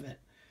part of it.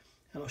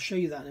 And I'll show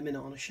you that in a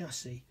minute on a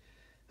chassis.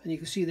 And you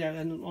can see there,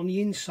 and on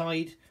the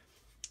inside,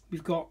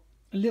 we've got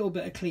a little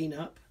bit of clean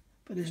up,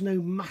 but there's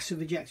no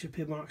massive ejector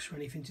pin marks or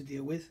anything to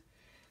deal with.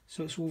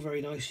 So it's all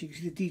very nice. You can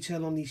see the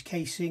detail on these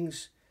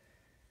casings.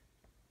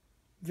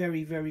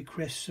 Very, very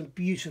crisp. Some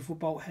beautiful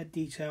bolt head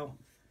detail.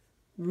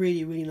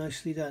 Really, really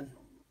nicely done.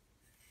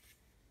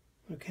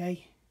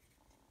 Okay.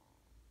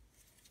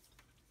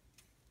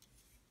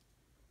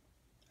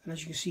 And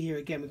as you can see here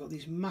again, we've got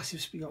these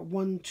massive, we've got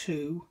 1,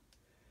 2,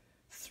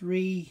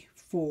 3,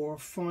 4,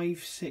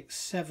 5, 6,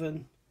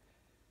 7.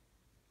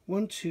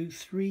 1, 2,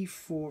 3,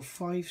 4,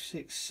 5,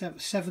 6,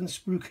 7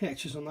 sprue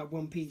connectors on that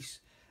one piece,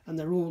 and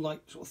they're all like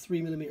sort of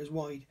 3mm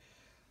wide.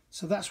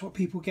 So that's what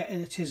people get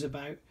in a tiz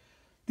about.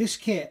 This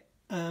kit,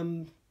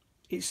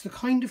 it's the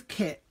kind of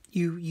kit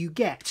you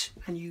get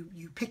and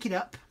you pick it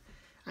up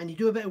and you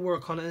do a bit of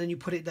work on it, and then you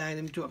put it down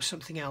and do up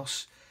something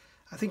else.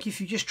 I think if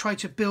you just try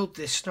to build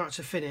this start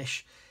to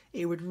finish,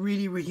 it would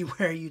really, really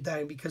wear you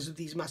down because of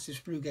these massive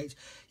sprue gates.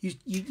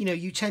 You know,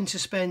 you tend to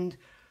spend,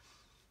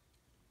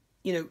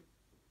 you know,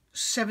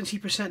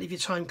 70% of your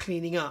time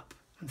cleaning up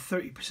and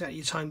 30% of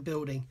your time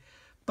building,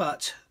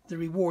 but the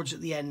rewards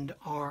at the end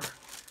are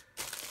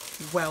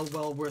well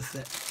worth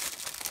it.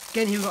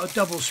 Again, here we've got a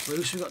double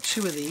sprue, so we've got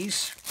two of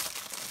these.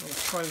 I'll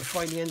try and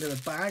find the end of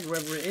the bag,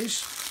 wherever it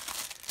is.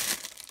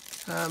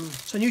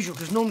 It's unusual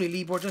because normally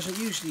Libor doesn't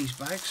use these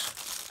bags.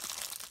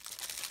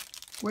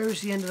 Where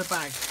is the end of the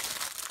bag?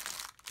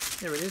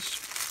 There it is.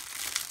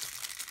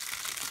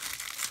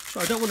 So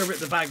I don't want to rip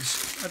the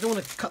bags, I don't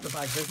want to cut the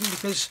bags open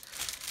because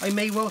I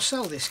may well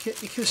sell this kit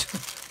because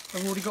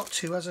I've already got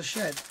two, as I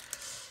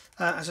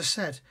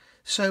said.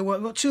 So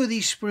we've got two of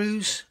these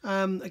sprues.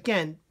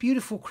 Again,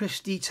 beautiful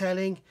crisp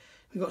detailing.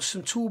 We've got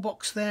some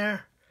toolbox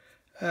there.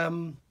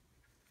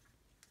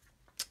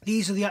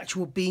 These are the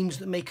actual beams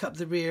that make up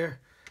the rear.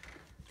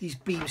 These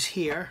beams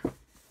here.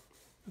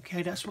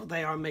 Okay, that's what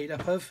they are made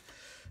up of.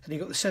 And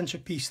you've got the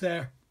centerpiece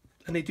there.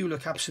 And they do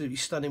look absolutely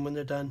stunning when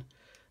they're done.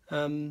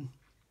 And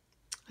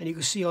you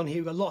can see on here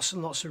we've got lots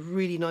and lots of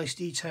really nice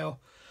detail.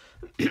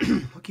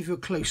 I'll give you a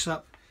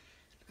close-up.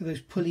 Look at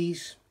those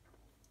pulleys.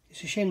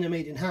 It's a shame they're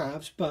made in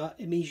halves, but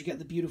it means you get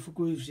the beautiful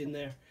grooves in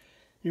there.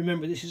 And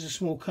remember, this is a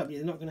small company.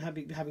 They're not going to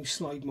be having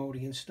slide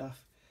moulding and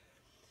stuff.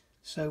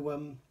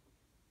 So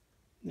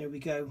there we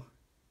go.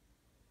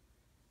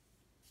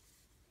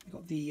 We've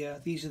got the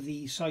these are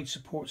the side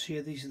supports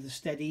here. These are the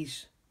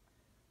steadies.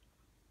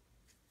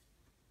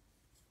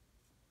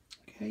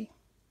 Okay.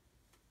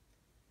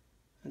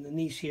 And then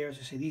these here, as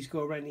I say, these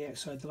go around the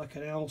outside. They're like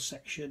an L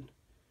section. You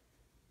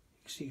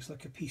can see it's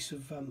like a piece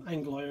of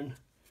angle iron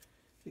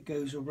that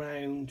goes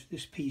around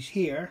this piece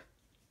here,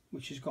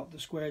 which has got the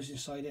squares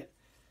inside it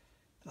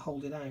to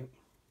hold it out.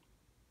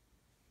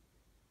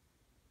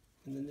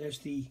 And then there's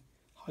the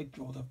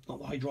not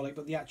the hydraulic,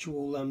 but the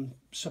actual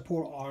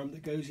support arm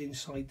that goes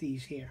inside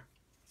these here.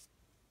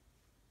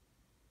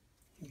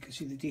 You can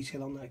see the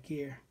detail on that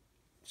gear.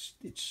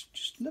 It's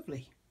just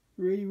lovely,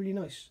 really, really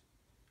nice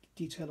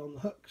detail on the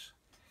hooks.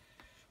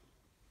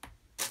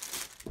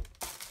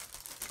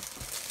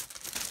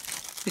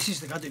 This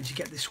is the, I didn't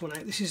get this one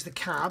out. This is the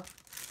cab.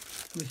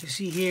 And we can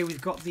see here we've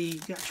got the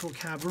actual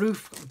cab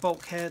roof, got the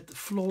bulkhead, the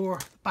floor,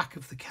 the back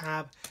of the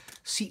cab,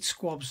 seat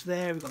squabs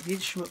there. We've got the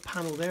instrument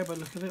panel there by the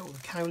look of it, or the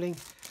cowling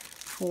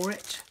for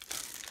it.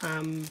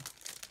 Some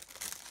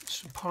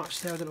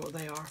parts there, I don't know what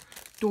they are.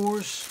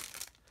 Doors,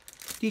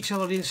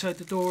 detail on the inside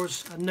the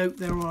doors. A note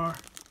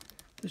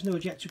there's no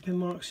ejector pin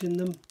marks in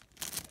them.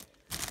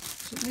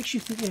 So it makes you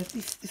think, you know,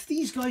 if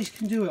these guys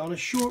can do it on a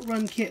short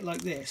run kit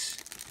like this,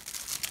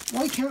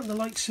 why can't the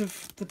likes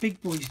of the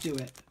big boys do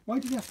it? Why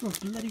do they have to have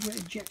bloody great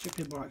ejector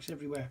pin marks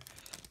everywhere?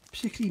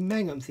 Particularly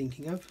Meng, I'm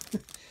thinking of.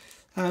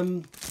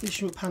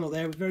 Instrument panel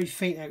there with very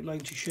faint outline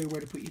to show where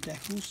to put your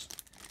decals.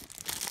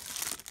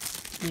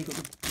 And you've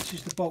got this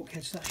is the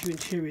bulkhead, so that's your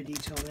interior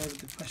detail there with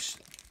the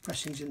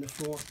pressings in the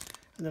floor.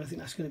 And then I think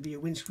that's going to be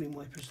your windscreen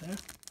wipers there.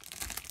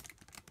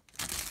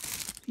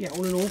 Yeah,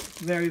 all in all,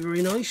 very,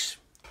 very nice.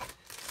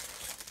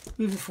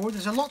 Moving forward,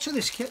 there's a lot to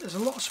this kit. There's a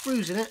lot of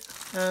sprues in it.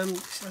 I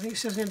think it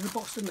says in the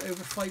box, doesn't it,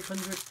 over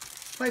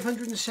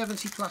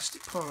 570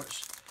 plastic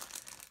parts.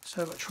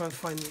 So I'll try and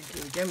find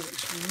the again with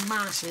this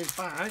massive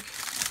bag.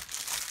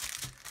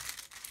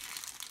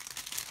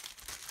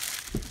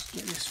 Let's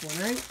get this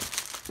one out.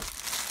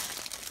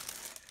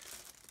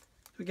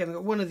 Again, we've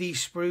got one of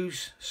these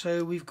sprues.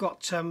 So we've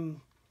got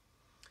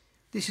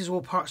this is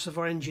all parts of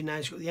our engine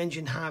now. So we've got the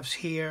engine halves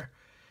here.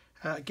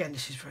 Again,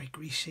 this is very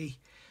greasy.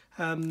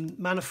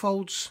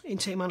 Manifolds,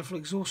 intake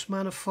manifold, exhaust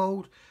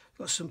manifold.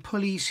 Got some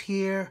pulleys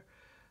here,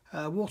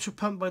 water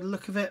pump by the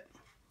look of it.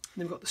 And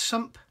then we've got the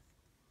sump,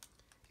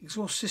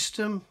 exhaust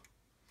system,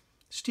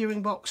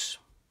 steering box,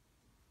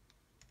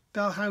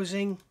 bell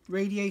housing,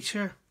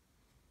 radiator.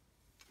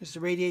 There's the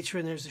radiator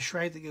and there's the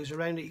shroud that goes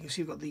around it. You can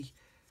see we've got the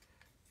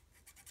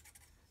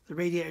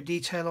radiator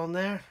detail on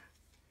there.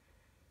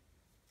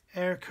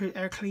 Air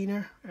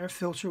cleaner, air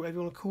filter, whatever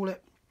you want to call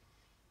it.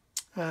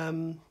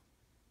 I'll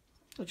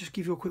just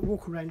give you a quick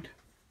walk around.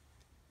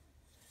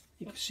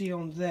 You can see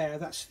on there,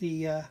 that's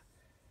the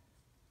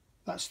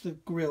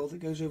grill that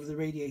goes over the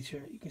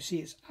radiator. You can see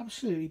it's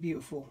absolutely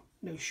beautiful.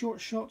 No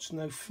short shots,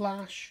 no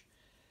flash.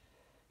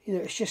 You know,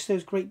 it's just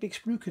those great big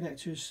sprue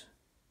connectors.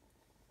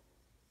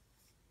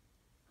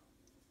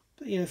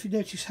 But you know, if you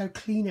notice how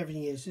clean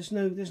everything is, there's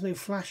no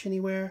flash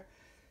anywhere.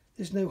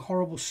 There's no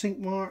horrible sink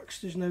marks.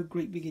 There's no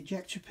great big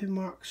ejector pin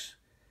marks.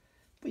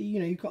 But you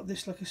know, you've got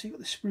this, like I say, you've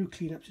got the sprue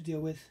cleanup to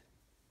deal with.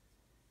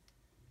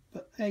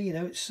 But you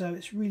know, it's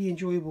really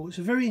enjoyable. It's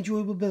a very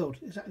enjoyable build.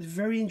 It's a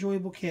very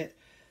enjoyable kit,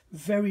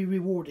 very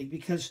rewarding,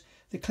 because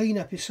the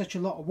cleanup is such a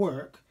lot of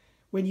work.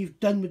 When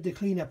you've done with the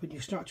cleanup and you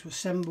start to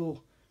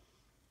assemble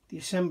the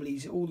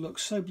assemblies, it all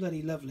looks so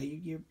bloody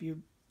lovely.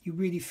 You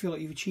really feel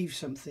like you've achieved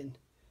something.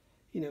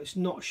 You know, it's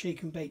not a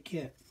shake and bake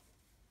kit.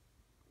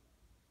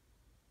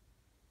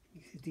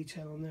 The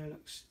detail on there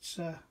looks.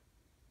 It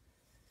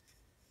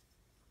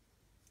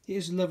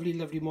is a lovely,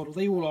 lovely model.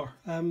 They all are.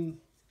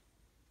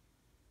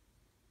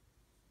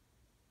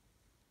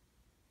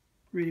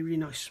 Really, really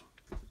nice.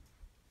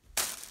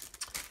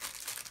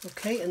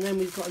 Okay, and then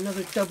we've got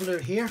another doubler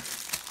here.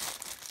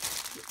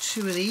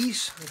 Two of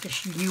these. I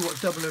guess you knew what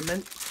doubler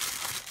meant.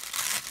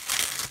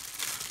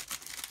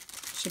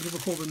 Some people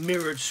call them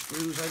mirrored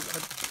sprues.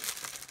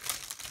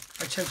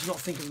 I tend to not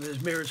think of them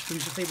as mirrored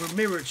sprues. If they were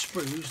mirrored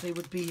sprues, they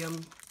would be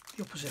the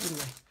opposite,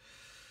 wouldn't they?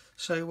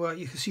 So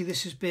you can see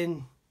this has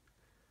been,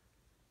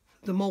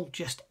 the mould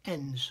just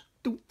ends.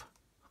 Doop.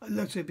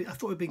 I thought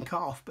it had been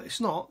cut off, but it's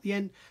not.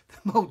 The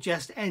mould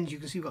just ends. You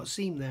can see we've got a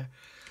seam there.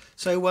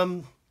 So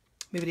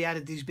maybe they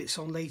added these bits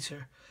on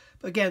later.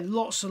 But again,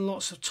 lots and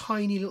lots of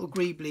tiny little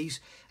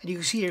greeblies. And you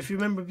can see here, if you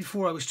remember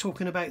before, I was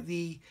talking about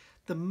the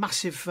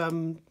massive,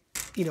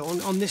 you know,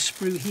 on this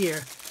sprue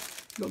here,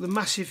 you've got the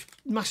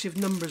massive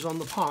numbers on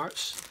the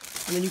parts.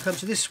 And then you come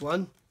to this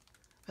one,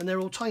 and they're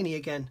all tiny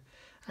again.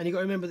 And you've got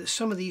to remember that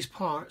some of these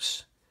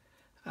parts,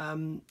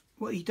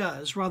 what he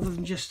does, rather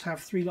than just have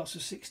 3 lots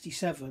of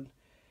 67,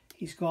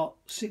 he's got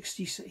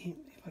 60,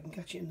 if I can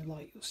catch it in the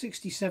light,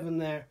 67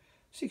 there,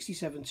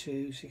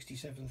 67.2,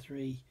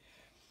 67.3.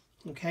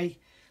 Okay,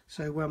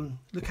 so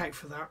look out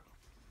for that.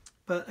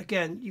 But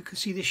again, you can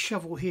see this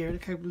shovel here.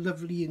 Look how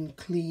lovely and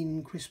clean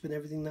and crisp and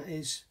everything that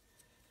is.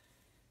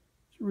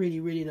 It's really,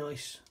 really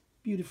nice.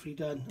 Beautifully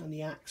done. And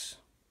the axe.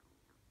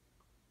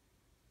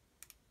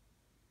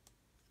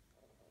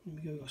 There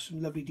we go. Got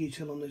some lovely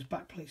detail on those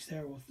back plates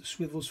there with the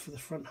swivels for the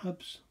front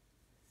hubs.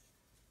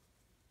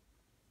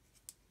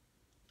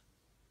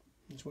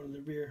 There's one of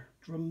the rear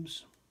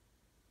drums.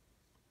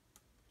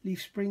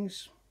 Leaf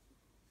springs.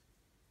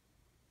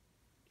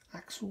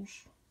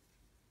 Axles.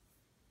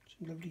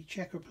 Some lovely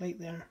checker plate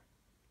there.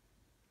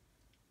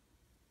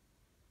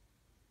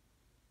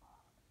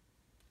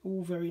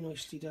 All very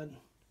nicely done.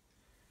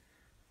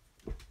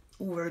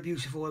 All very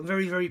beautiful. I'm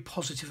very, very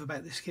positive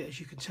about this kit, as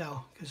you can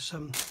tell, because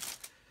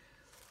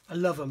I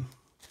love them.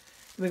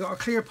 And we've got our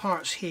clear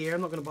parts here.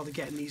 I'm not going to bother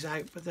getting these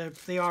out, but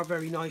they are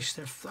very nice.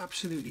 They're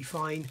absolutely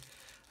fine.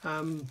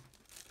 You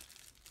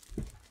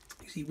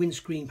see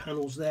windscreen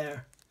panels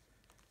there.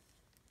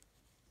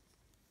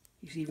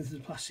 You see even through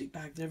the plastic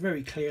bag, they're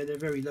very clear, they're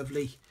very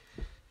lovely.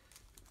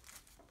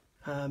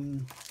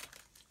 Some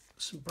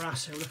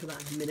brass there, look at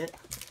that in a minute.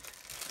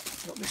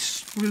 Got this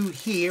screw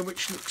here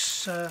which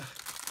looks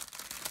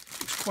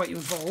quite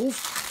involved.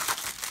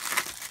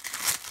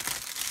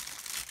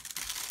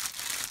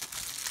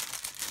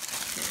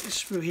 This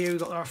screw here, we've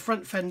got our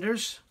front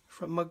fenders,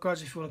 front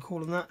mudguards if you want to call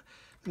them that.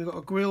 And we've got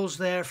our grills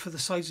there for the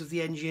sides of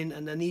the engine,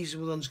 and then these are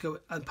the ones go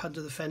up under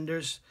the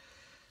fenders.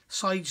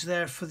 Sides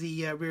there for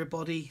the rear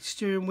body,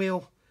 steering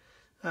wheel,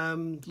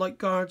 light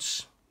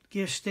guards,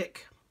 gear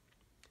stick,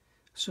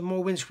 some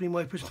more windscreen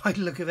wipers by the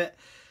look of it,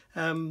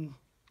 and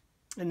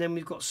then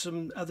we've got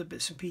some other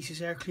bits and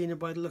pieces, air cleaner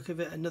by the look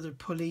of it, another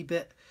pulley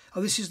bit.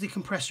 Oh, this is the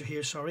compressor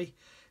here, sorry.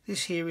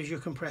 This here is your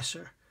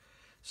compressor.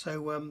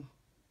 So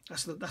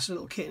that's a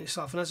little kit in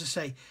itself, and as I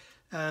say,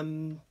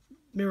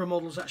 Mirror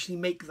Models actually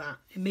make that.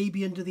 It may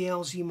be under the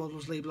LZ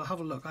Models label. I'll have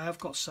a look. I have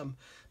got some,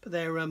 but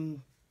they're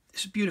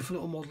it's a beautiful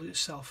little model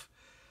itself.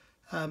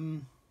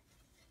 And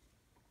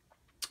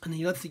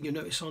the other thing you'll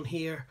notice on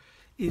here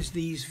is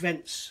these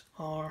vents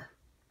are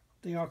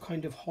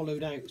kind of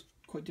hollowed out. It's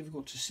quite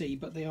difficult to see,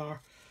 but they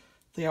are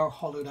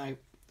hollowed out.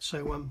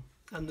 So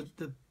and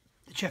the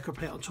checker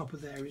plate on top of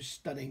there is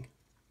stunning.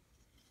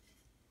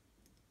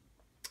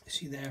 You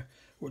see there,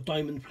 or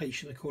diamond plate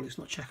should I call it? It's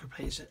not checker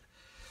plate, is it?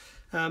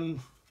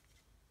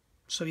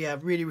 So yeah,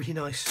 really, really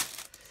nice.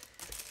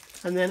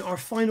 And then our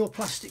final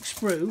plastic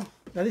sprue.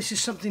 Now this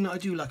is something that I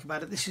do like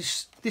about it.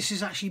 This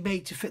is actually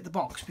made to fit the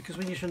box, because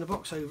when you turn the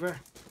box over,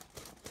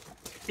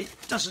 it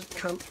doesn't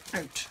come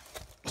out.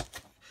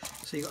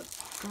 So you've got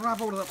to grab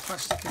hold of that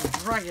plastic and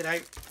drag it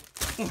out.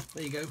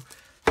 There you go.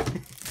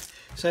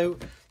 So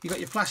you've got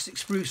your plastic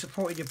sprue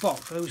supporting your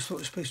box. I always thought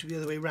it was supposed to be the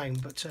other way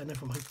around, but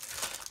never mind.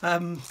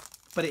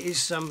 But it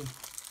is.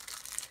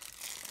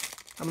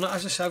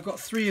 As I say, I've got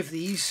 3 of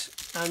these,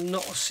 and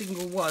not a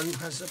single one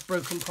has a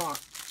broken part.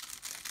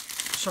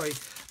 Sorry,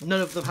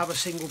 none of them have a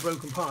single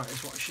broken part,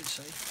 is what I should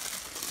say.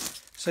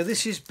 So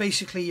this is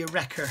basically your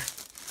wrecker.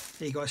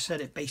 There you go, I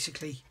said it,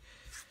 basically.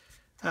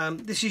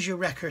 This is your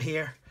wrecker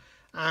here,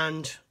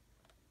 and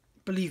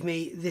believe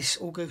me, this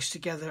all goes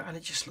together and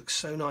it just looks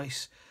so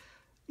nice.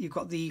 You've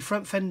got the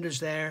front fenders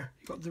there,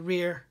 you've got the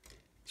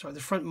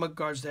front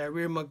mudguards there,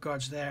 rear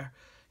mudguards there,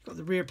 you've got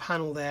the rear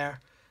panel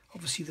there,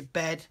 obviously the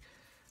bed.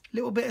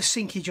 Little bit of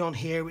sinkage on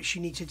here which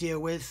you need to deal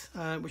with,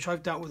 which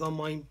I've dealt with on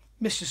mine.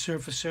 Mr.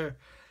 Surfacer,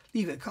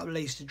 leave it a couple of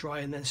days to dry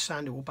and then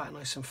sand it all back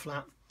nice and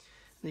flat.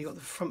 And you've got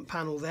the front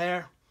panel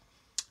there.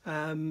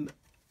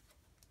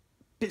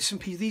 Bits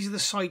and pieces, these are the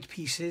side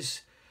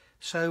pieces.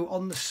 So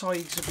on the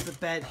sides of the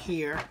bed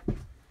here,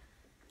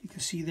 you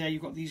can see there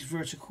you've got these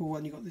vertical,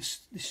 and you've got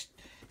this it's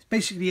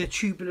basically a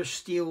tubular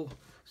steel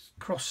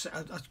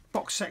a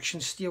box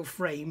section steel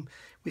frame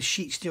with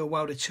sheet steel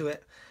welded to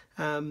it.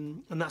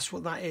 And that's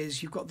what that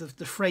is. You've got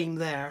the frame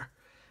there,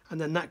 and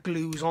then that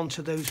glues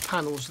onto those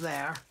panels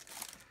there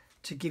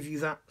to give you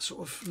that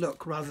sort of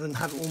look, rather than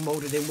have it all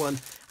molded in one.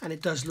 And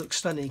it does look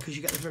stunning because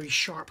you get the very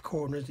sharp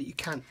corners that you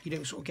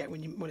don't sort of get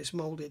when it's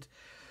molded.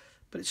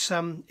 But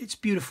it's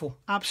beautiful,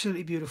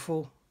 absolutely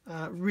beautiful.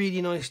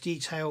 Really nice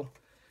detail,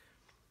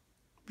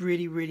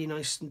 really, really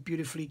nice and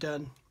beautifully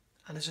done.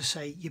 And as I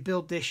say, you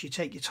build this, you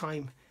take your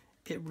time,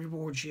 it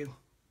rewards you.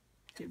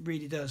 It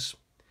really does.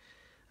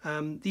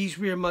 These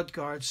rear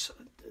mudguards,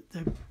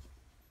 they're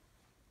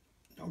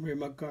not rear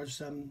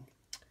mudguards,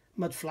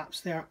 mud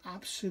flaps, they are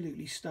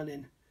absolutely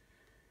stunning.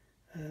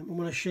 I'm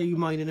going to show you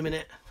mine in a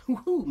minute.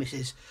 Woohoo,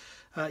 missus.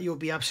 You'll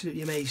be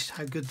absolutely amazed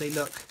how good they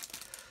look.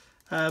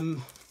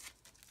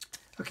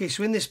 Okay,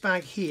 so in this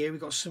bag here we've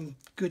got some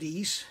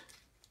goodies.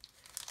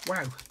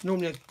 Wow,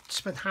 normally I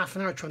spend half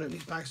an hour trying to open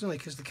these bags, don't I,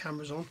 because the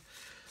camera's on.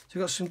 So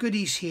we've got some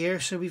goodies here.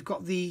 So we've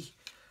got the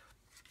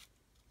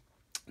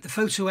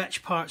photo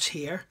etch parts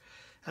here,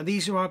 and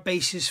these are our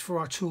bases for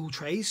our tool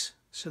trays.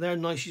 So they're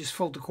nice, you just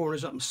fold the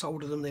corners up and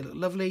solder them, they look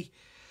lovely.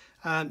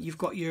 You've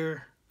got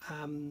your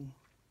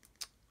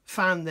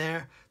fan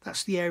there,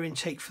 that's the air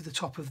intake for the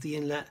top of the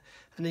inlet,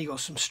 and then you've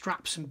got some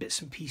straps and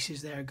bits and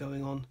pieces there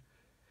going on.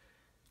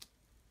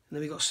 And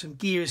then we've got some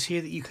gears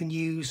here that you can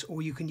use,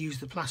 or you can use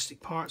the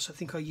plastic parts. I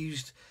think I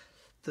used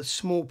the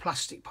small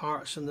plastic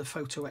parts and the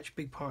photo etch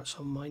big parts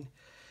on mine.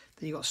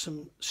 Then you've got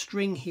some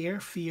string here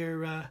for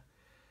your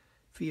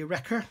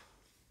wrecker.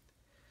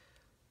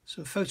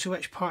 Some photo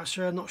etch parts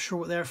there, I'm not sure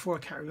what they're for, I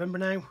can't remember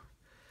now.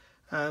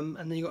 And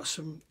then you've got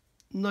some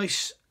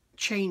nice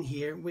chain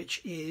here,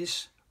 which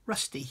is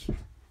rusty.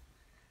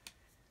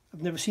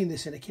 I've never seen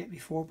this in a kit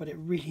before, but it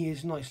really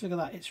is nice. Look at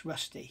that, it's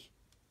rusty.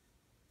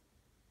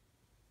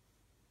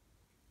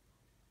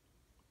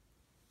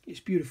 It's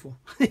beautiful.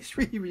 It's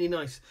really, really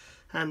nice.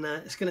 And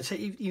it's going to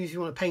take, even if you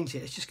want to paint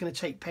it, it's just going to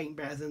take paint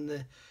better than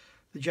the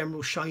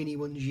general shiny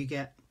ones you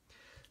get.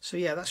 So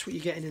yeah, that's what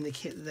you're getting in the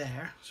kit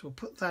there. So we'll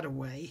put that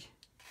away.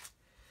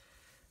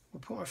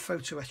 We'll put our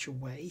photo etch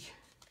away.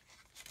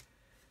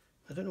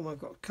 I don't know why I've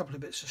got a couple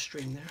of bits of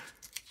string there.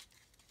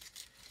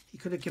 He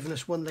could have given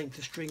us one length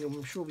of string and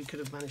I'm sure we could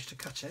have managed to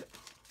cut it.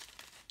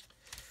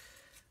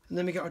 And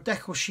then we got our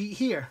decal sheet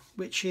here,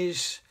 which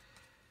is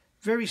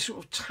very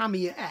sort of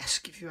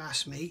Tamiya-esque, if you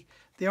ask me.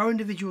 They are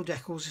individual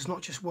decals, it's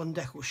not just one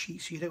decal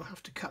sheet, so you don't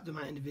have to cut them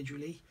out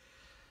individually.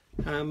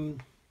 You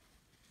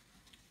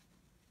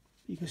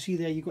can see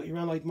there you've got your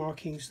allied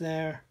markings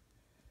there,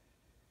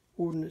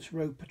 Ordnance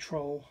Road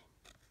Patrol.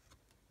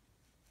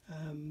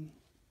 I'm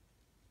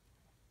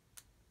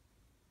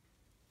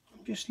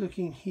just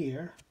looking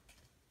here.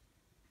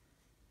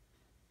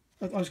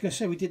 I was going to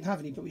say we didn't have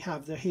any, but we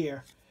have. They're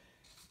here.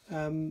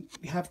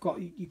 We have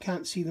got. You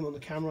can't see them on the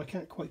camera. I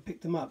can't quite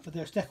pick them up, but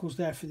there's decals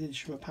there for the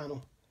instrument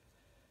panel.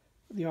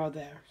 They are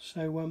there.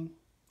 So and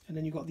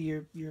then you've got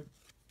your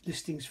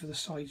listings for the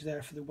sides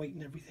there for the weight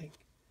and everything.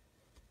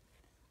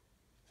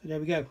 So there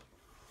we go.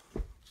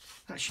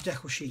 That's your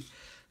decal sheet.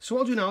 So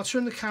what I'll do now, I'll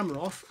turn the camera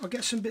off. I'll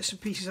get some bits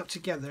and pieces up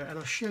together, and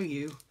I'll show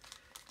you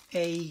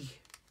a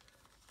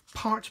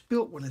part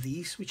built one of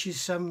these, which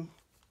is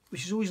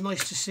always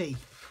nice to see.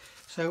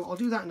 So I'll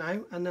do that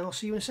now, and then I'll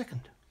see you in a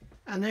second.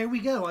 And there we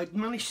go. I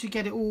managed to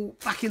get it all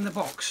back in the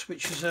box,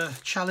 which was a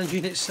challenge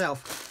in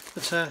itself.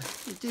 But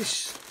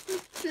this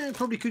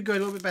probably could go a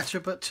little bit better,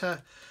 but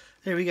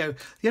there we go.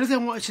 The other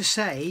thing I wanted to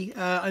say,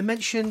 I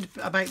mentioned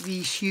about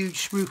these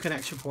huge sprue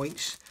connector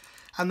points,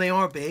 and they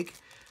are big.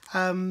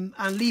 And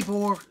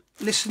Libor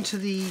listened to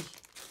the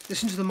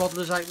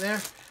modelers out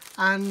there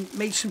and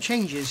made some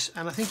changes,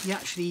 and I think he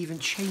actually even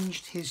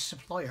changed his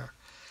supplier.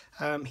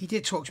 He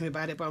did talk to me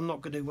about it, but I'm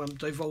not going to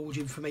divulge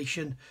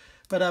information.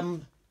 But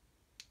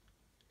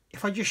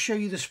if I just show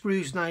you the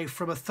sprues now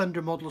from a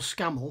Thunder model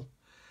Scammell,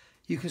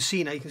 you can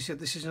see now,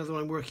 this is another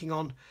one I'm working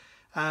on.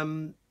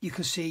 You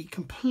can see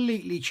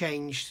completely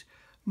changed,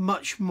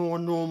 much more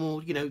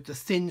normal, you know, the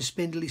thin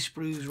spindly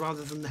sprues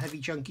rather than the heavy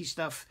chunky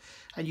stuff.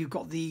 And you've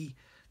got the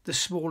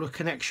smaller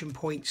connection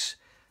points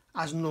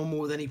as normal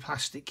with any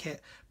plastic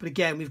kit. But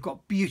again, we've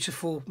got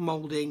beautiful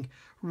moulding,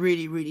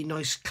 really, really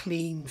nice,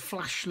 clean,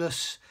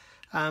 flashless.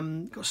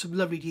 Got some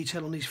lovely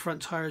detail on these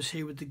front tyres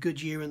here with the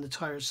Goodyear and the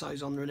tyre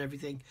size on there and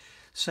everything.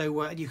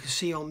 So you can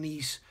see on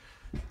these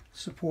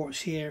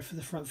supports here for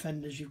the front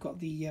fenders, you've got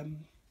the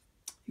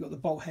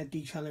bolt head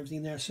detail and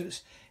everything there. So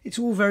it's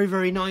all very,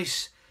 very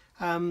nice.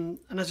 And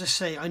as I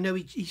say, I know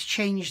he's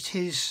changed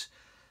his.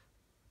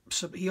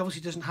 So he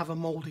obviously doesn't have a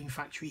moulding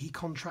factory. He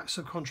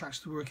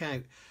subcontracts the work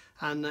out,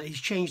 and he's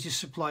changed his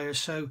supplier.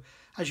 So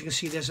as you can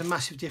see, there's a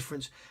massive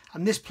difference.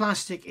 And this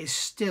plastic is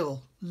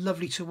still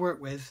lovely to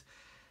work with.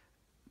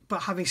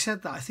 But having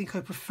said that, I think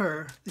I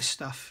prefer this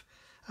stuff.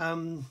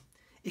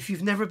 If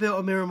you've never built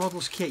a Mirror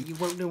Models kit, you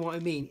won't know what I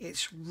mean.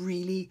 It's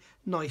really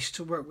nice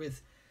to work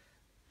with.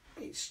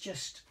 It's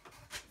just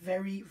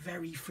very,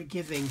 very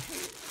forgiving.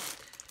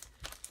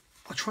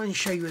 I'll try and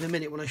show you in a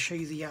minute when I show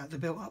you the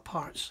built-up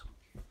parts.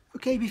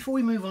 Okay, before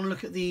we move on and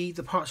look at the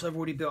parts I've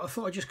already built, I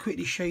thought I'd just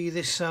quickly show you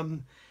this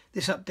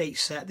this update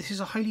set. This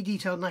is a highly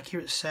detailed and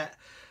accurate set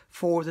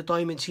for the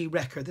Diamond T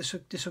Wrecker. This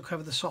will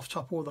cover the soft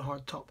top or the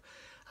hard top.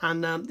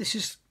 And this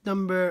is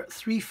number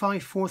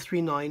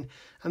 35439,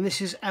 and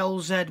this is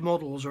LZ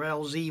models or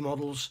LZ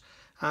models.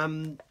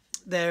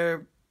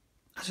 They're,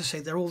 as I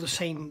say, they're all the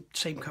same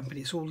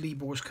company. It's all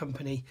Libor's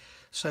company.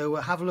 So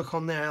have a look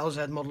on there,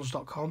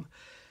 lzmodels.com.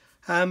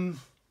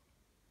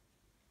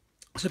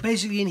 So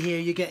basically in here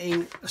you're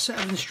getting a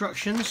set of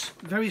instructions,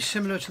 very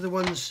similar to the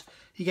ones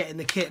you get in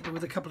the kit, but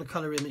with a couple of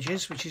colour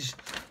images, which is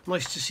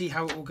nice to see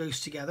how it all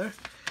goes together.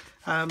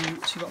 So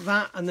you've got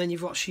that, and then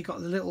you've actually got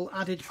the little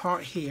added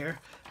part here,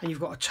 and you've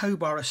got a tow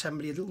bar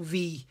assembly, a little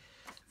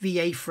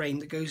VA frame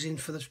that goes in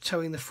for the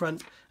towing the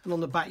front, and on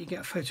the back you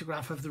get a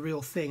photograph of the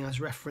real thing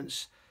as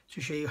reference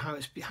to show you how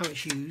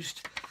it's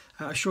used.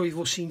 I'm sure you've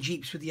all seen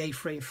Jeeps with the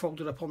A-frame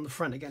folded up on the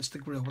front against the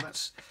grille. Well,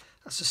 that's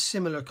a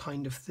similar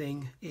kind of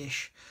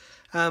thing-ish.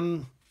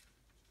 So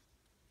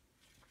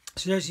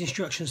there's the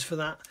instructions for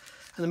that,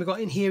 and then we've got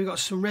in here, we've got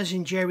some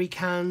resin jerry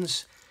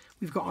cans.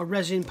 We've got our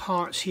resin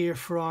parts here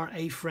for our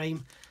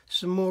A-frame,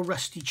 some more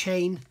rusty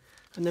chain,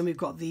 and then we've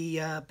got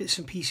the bits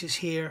and pieces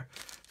here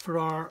for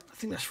I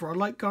think that's for our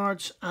light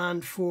guards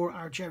and for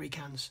our jerry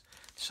cans.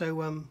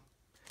 So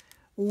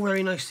all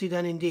very nicely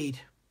done indeed.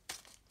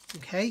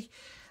 Okay,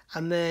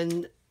 and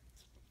then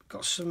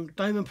got some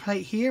diamond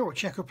plate here, or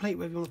checker plate,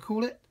 whatever you want to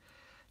call it.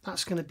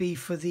 That's going to be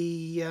for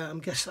the, I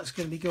guess that's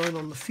going to be going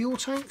on the fuel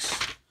tanks.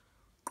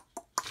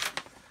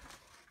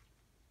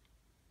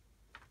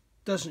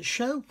 Doesn't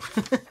show,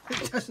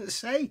 it doesn't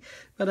say,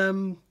 but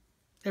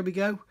there we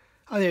go.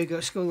 Oh, there we go,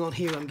 it's going on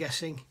here, I'm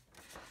guessing.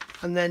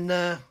 And then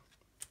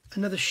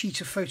another sheet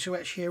of photo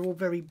etch here, all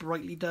very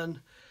brightly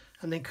done,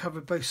 and then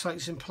covered both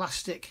sides in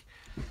plastic.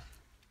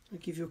 I'll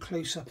give you a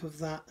close-up of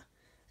that.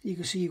 You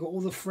can see you've got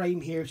all the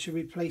frame here to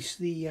replace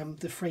the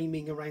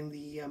framing around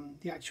the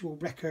actual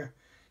wrecker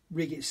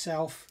rig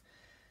itself.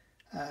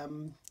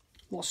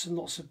 Lots and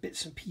lots of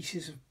bits and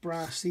pieces of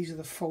brass. These are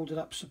the folded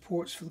up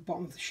supports for the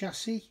bottom of the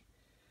chassis.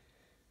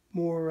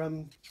 More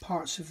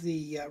parts of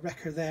the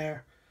wrecker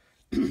there.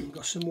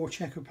 Got some more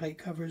checker plate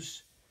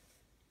covers.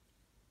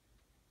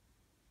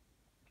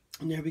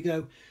 And there we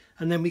go.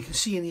 And then we can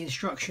see in the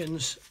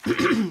instructions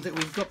that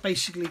we've got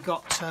basically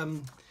got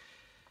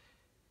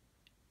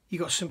you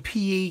got some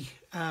PE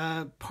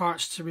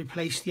parts to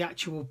replace the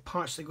actual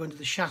parts that go into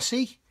the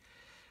chassis,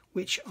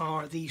 which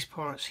are these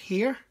parts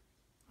here.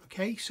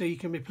 Okay, so you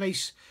can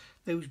replace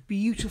those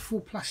beautiful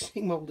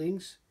plastic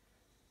mouldings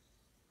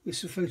with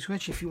some photo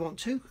etch if you want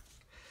to.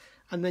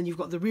 And then you've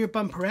got the rear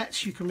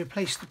bumperettes. You can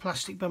replace the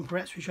plastic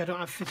bumperettes, which I don't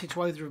have fitted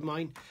to either of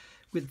mine,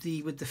 with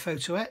the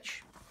photo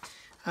etch.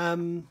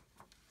 Then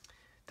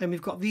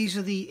we've got, these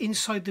are the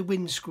inside the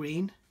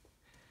windscreen.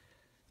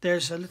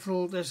 There's a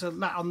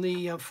lat on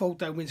the fold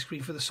down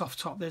windscreen for the soft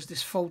top. There's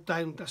this fold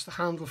down, that's the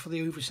handle for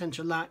the over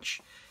center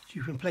latch. So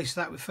you can replace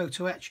that with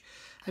photo etch.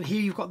 And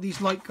here you've got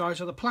these light guards.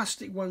 So the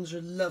plastic ones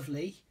are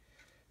lovely.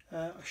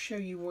 I'll show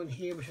you one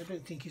here, which I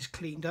don't think is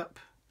cleaned up.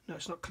 No,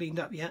 it's not cleaned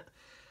up yet.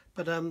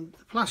 But the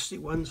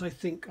plastic ones I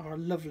think are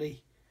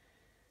lovely.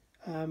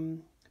 A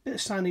bit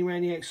of sanding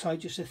around the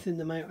outside just to thin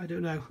them out, I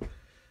don't know.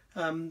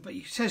 But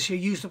it says here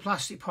use the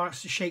plastic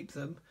parts to shape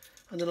them.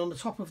 And then on the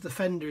top of the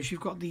fenders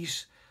you've got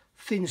these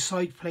thin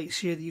side plates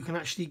here that you can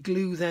actually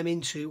glue them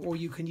into, or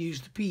you can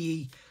use the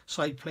PE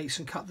side plates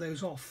and cut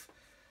those off.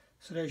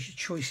 So there's your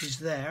choices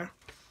there.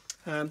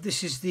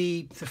 This is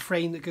the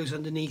frame that goes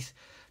underneath.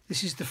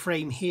 This is the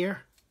frame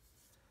here.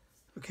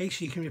 Okay,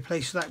 so you can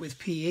replace that with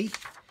PE.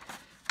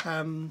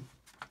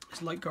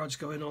 There's light guards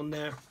going on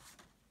there. And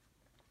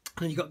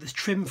then you've got this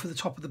trim for the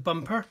top of the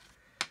bumper.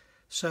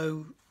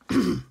 So,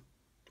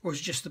 or is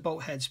it just the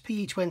bolt heads?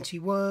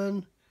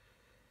 PE21.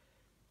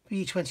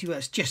 PE21,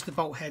 it's just the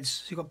bolt heads.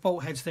 So you've got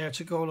bolt heads there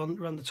to go on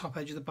around the top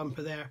edge of the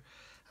bumper there.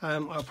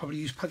 I'll probably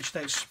use punched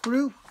out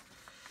sprue.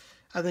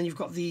 And then you've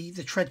got the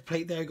tread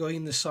plate there going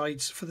in the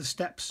sides for the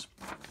steps.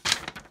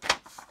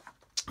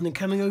 And then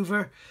coming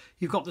over,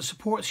 you've got the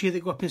supports here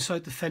that go up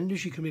inside the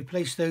fenders. You can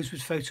replace those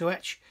with photo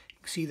etch. You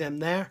can see them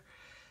there.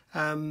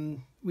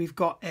 We've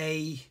got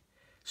a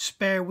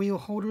spare wheel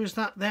holder, is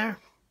that there?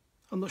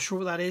 I'm not sure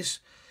what that is.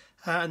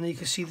 And then you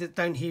can see that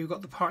down here you've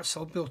got the parts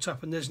all built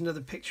up, and there's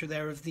another picture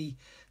there of the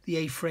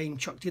A-frame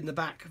chucked in the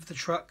back of the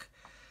truck.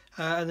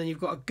 And then you've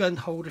got a gun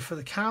holder for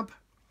the cab.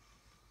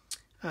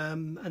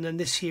 And then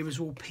this here is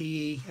all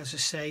PE, as I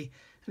say,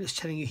 and it's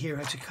telling you here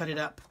how to cut it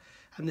up.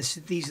 And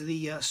these are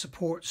the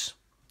supports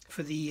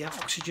for the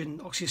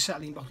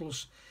oxyacetylene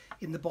bottles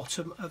in the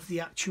bottom of the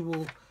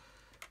actual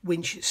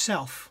winch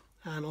itself.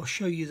 And I'll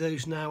show you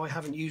those now. I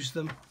haven't used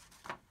them.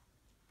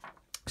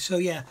 So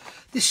yeah,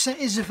 this set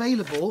is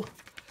available,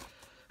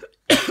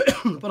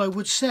 but I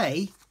would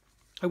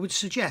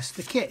suggest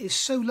the kit is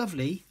so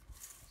lovely,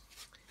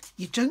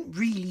 you don't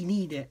really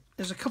need it.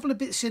 There's a couple of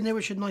bits in there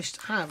which are nice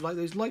to have, like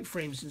those light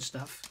frames and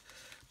stuff,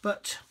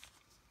 but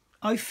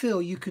I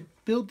feel you could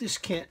build this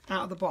kit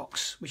out of the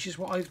box, which is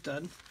what I've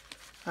done,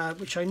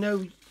 which I know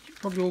you're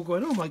probably all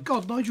going, oh my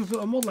god, Nigel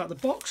built a model out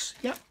of the box.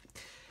 Yep.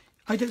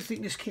 I don't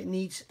think this kit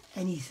needs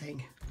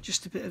anything,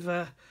 just a bit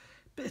of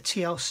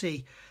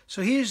TLC.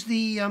 So here's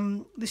the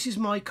this is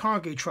my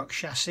cargo truck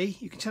chassis.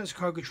 You can tell it's a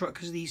cargo truck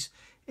because these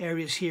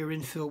areas here are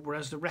infilled,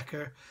 whereas the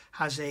wrecker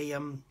has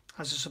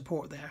a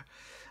support there.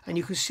 And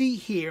you can see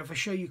here, if I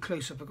show you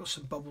close up, I've got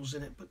some bubbles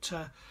in it, but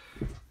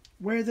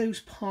where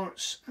those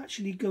parts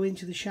actually go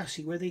into the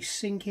chassis, where they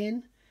sink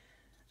in,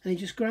 and you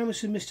just grab with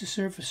some Mr.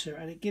 Surfacer,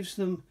 and it gives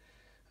them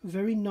a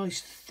very nice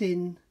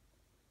thin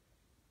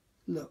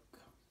look.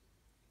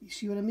 You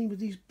see what I mean with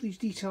these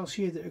details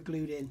here that are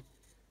glued in?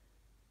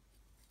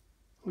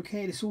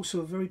 Okay, it's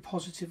also a very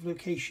positive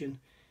location.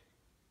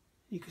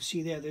 You can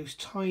see there those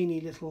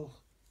tiny little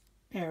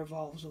air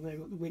valves on there.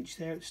 You've got the winch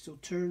there, it still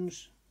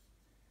turns.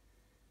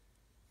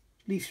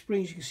 Leaf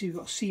springs, you can see we've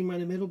got a seam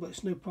around the middle, but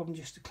it's no problem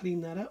just to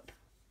clean that up.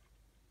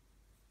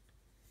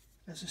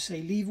 As I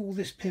say, leave all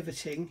this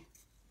pivoting.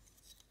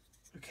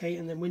 Okay,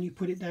 and then when you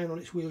put it down on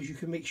its wheels, you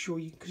can make sure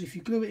because if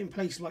you glue it in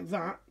place like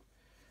that,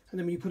 and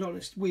then when you put it on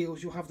its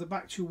wheels, you'll have the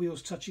back two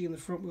wheels touching in the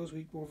front wheels,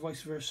 or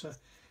vice versa.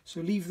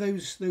 So leave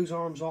those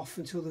arms off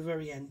until the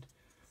very end.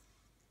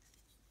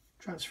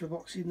 Transfer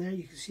box in there,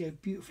 you can see how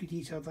beautifully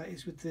detailed that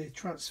is with the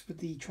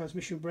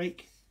transmission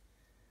brake.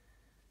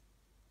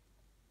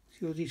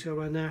 See all the detail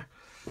around there.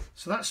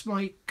 So that's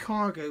my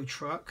cargo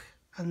truck,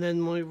 and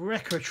then my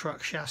wrecker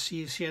truck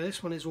chassis is here.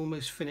 This one is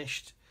almost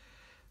finished.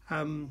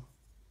 Again,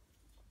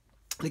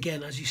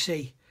 as you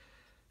see,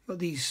 got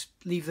these,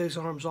 leave those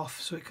arms off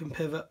so it can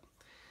pivot.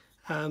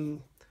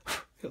 Got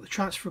the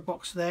transfer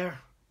box there,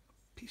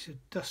 piece of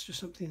dust or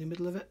something in the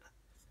middle of it.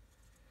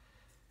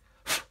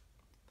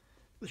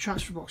 The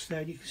transfer box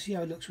there, you can see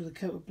how it looks with a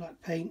coat of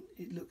black paint.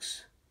 It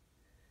looks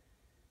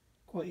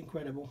quite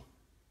incredible.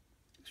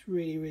 It's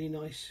really, really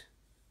nice.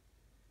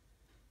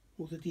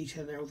 All the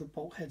detail there, all the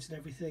bolt heads and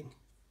everything.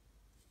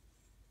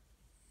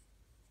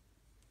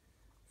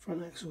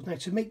 Front axle. Now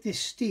to make this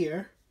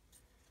steer,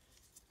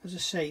 as I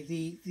say,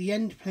 the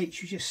end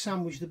plates, you just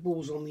sandwich the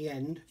balls on the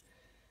end,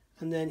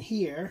 And then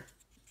here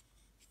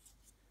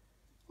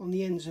on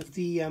the ends of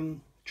the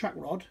track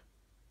rod,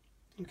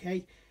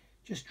 okay,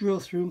 just drill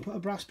through and put a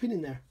brass pin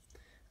in there.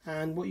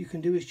 And what you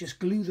can do is just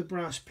glue the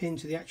brass pin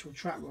to the actual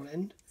track rod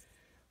end,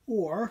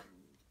 or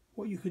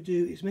what you could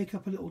do is make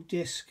up a little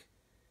disc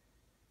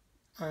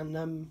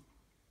and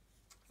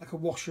like a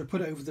washer,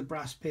 put it over the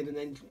brass pin and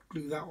then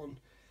glue that on,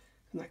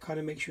 and that kind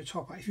of makes your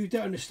top out. If you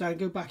don't understand,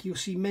 go back, you'll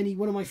see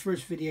one of my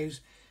first videos,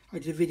 I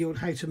did a video on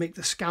how to make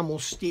the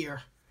Scammell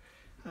steer,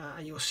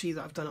 and you'll see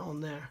that I've done it on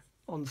there,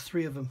 on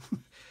 3 of them.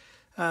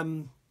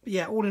 But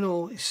yeah, all in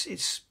all,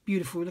 it's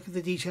beautiful. Look at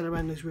the detail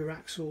around those rear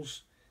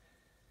axles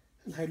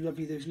and how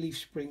lovely those leaf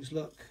springs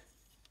look.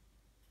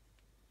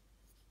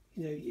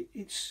 You know,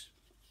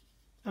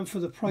 and for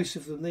the price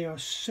of them, they are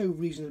so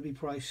reasonably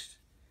priced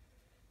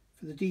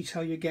for the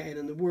detail you're getting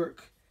and the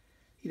work.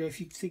 You know,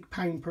 if you think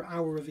pound per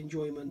hour of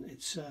enjoyment,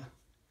 it's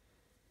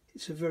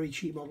a very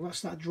cheap model.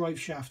 That's that drive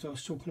shaft I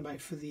was talking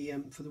about for the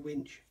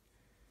winch.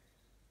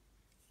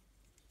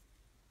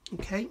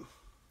 Okay,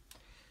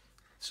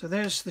 so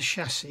there's the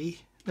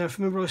chassis. Now, if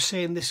you remember, I was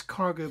saying this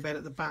cargo bed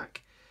at the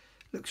back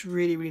looks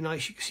really, really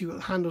nice. You can see we've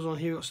got the handles on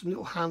here. We've got some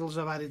little handles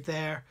I've added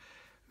there.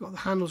 We've got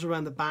the handles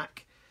around the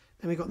back.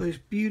 Then we've got those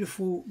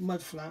beautiful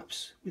mud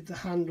flaps with the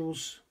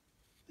handles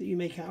that you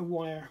make out of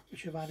wire,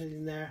 which I've added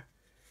in there.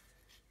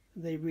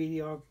 They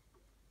really are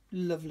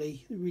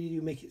lovely. They really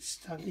do make it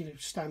stand, you know,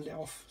 stand it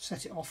off,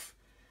 set it off.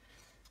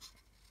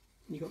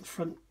 And you've got the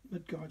front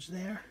mud guards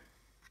there,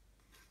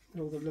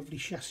 and all the lovely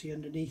chassis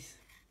underneath.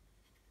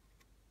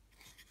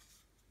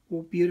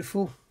 All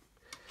beautiful.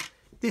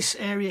 This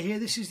area here,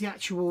 this is the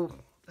actual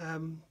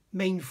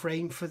main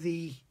frame for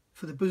the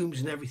booms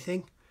and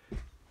everything.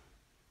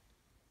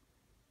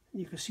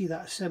 You can see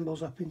that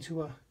assembles up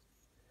into a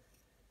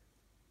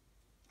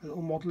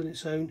little model in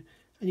its own,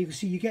 and you can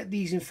see you get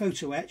these in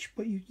photo etch,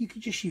 but you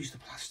could just use the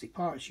plastic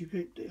parts.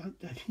 You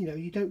know,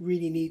 you don't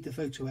really need the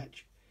photo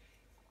etch.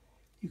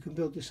 You can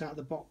build this out of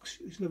the box.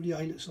 There's lovely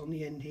eyelets on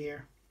the end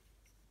here.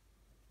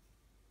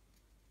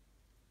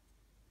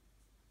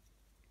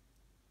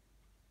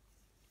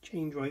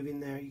 Chain drive in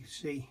there, you can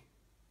see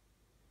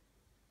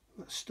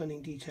that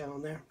stunning detail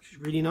on there, which is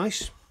really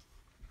nice.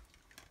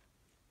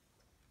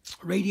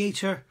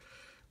 Radiator,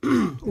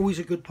 always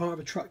a good part of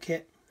a truck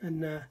kit,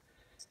 and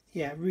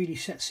yeah, really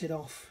sets it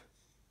off.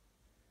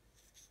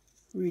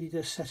 Really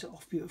does set it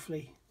off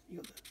beautifully.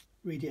 You've got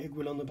the radiator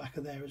grill on the back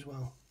of there as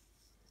well.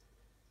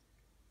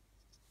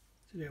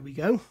 So there we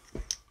go.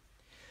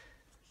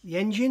 The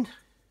engine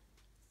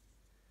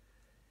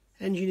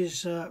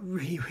is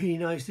really, really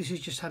nice. This has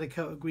just had a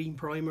coat of green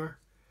primer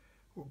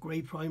or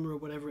grey primer or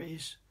whatever it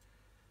is.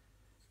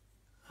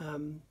 But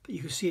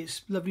you can see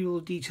it's lovely little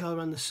detail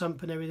around the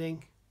sump and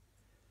everything.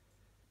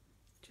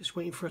 Just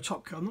waiting for a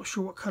top coat. I'm not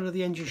sure what colour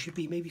the engine should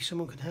be. Maybe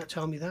someone can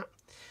tell me that.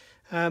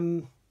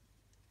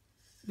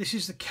 This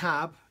is the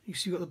cab. You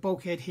see you've got the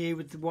bulkhead here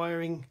with the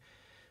wiring.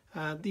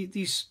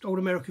 These old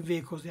American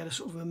vehicles, they had a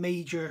sort of a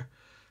major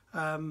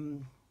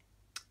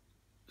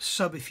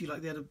sub, if you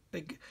like. They had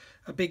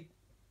a big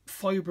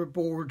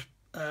fiberboard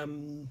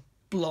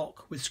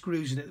block with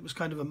screws in it. It was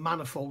kind of a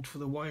manifold for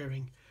the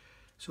wiring.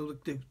 So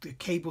the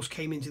cables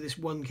came into this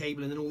one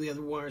cable, and then all the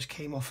other wires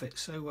came off it.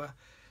 So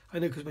I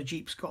know because my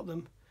Jeep's got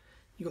them.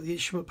 You've got the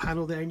instrument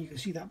panel there, and you can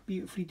see that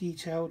beautifully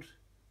detailed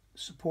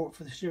support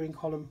for the steering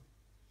column.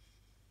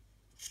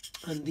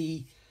 And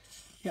the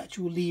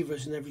actual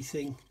levers and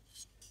everything.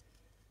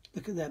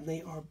 Look at them,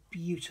 they are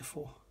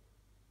beautiful.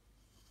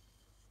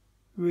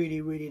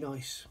 Really, really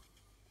nice.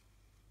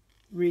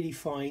 Really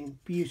fine,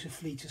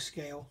 beautifully to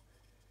scale.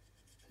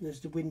 And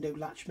there's the window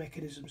latch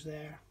mechanisms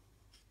there.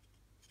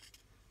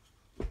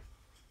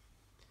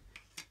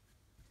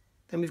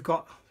 Then we've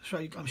got,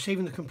 sorry, I'm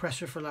saving the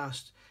compressor for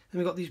last. Then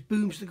we've got these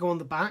booms that go on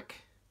the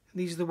back. And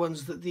these are the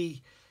ones that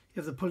you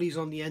have the pulleys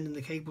on the end and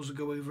the cables will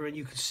go over, and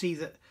you can see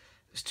that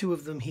there's 2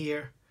 of them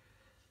here,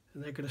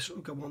 and they're going to sort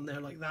of go on there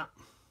like that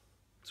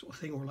sort of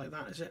thing, or like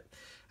that, is it?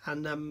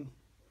 And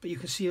but you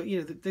can see, you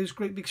know, those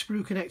great big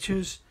sprue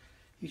connectors.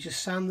 You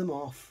just sand them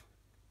off,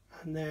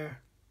 and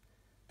they're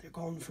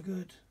gone for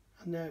good.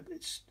 And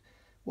it's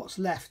what's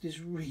left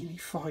is really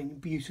fine,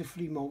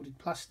 beautifully moulded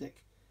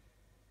plastic,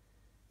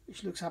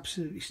 which looks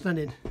absolutely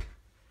stunning,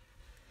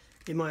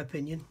 in my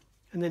opinion.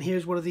 And then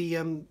here's one of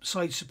the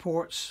side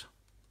supports.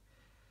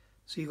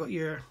 So you've got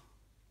your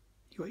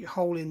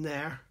hole in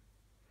there.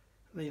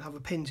 And then you'll have a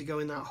pin to go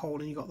in that hole,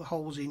 and you've got the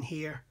holes in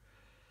here,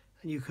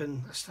 and you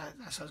can, that's how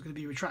it's going to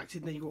be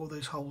retracted, and then you've got all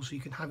those holes, so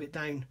you can have it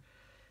down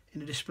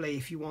in a display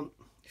if you want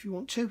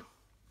to.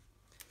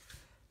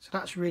 So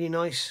that's really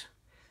nice.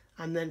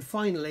 And then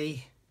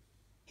finally,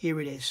 here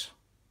it is,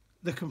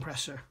 the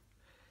compressor.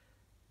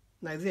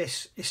 Now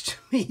this is, to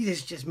me,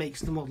 this just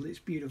makes the model. It's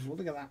beautiful.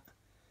 Look at that.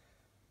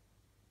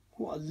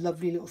 What a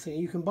lovely little thing.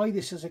 You can buy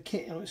this as a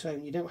kit on its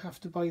own. You don't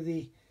have to buy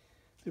the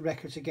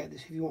record to get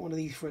this. If you want one of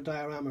these for a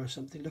diorama or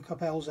something, look up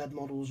LZ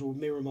models or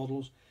Mirror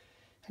models,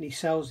 and he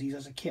sells these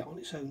as a kit on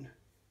its own.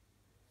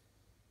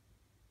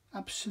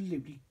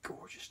 Absolutely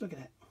gorgeous. Look at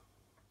it.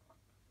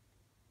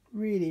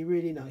 Really,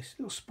 really nice.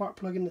 Little spark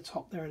plug in the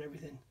top there and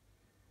everything.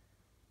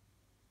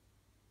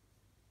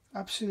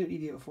 Absolutely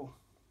beautiful.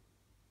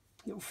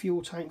 Little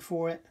fuel tank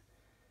for it.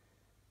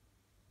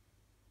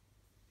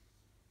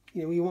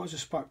 You know, you want a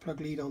spark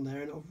plug lead on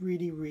there, and it'll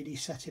really, really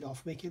set it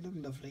off, make it look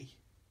lovely.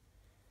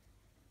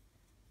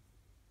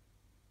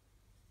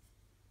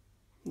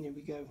 And there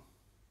we go.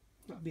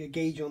 That'll be a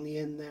gauge on the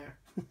end there.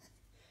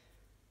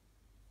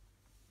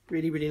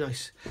 Really, really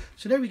nice.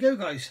 So there we go,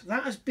 guys.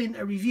 That has been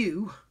a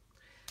review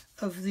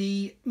of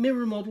the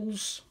Mirror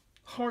Models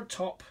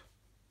hardtop.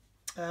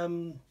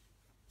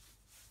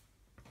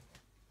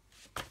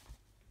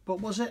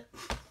 What was it?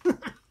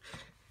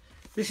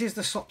 This is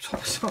the soft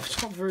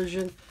top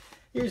version.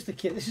 Here's the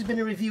kit. This has been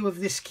a review of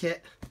this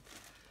kit,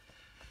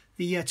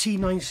 the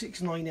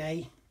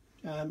T969A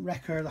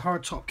wrecker, the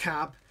hardtop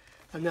cab,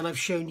 and then I've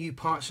shown you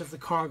parts of the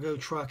cargo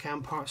truck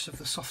and parts of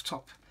the soft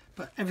top.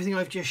 But everything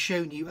I've just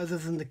shown you, other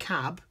than the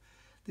cab,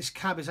 this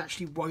cab is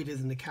actually wider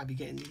than the cab you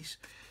get in these.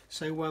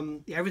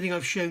 So yeah, everything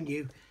I've shown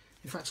you,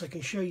 in fact I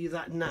can show you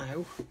that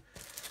now.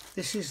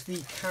 This is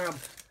the cab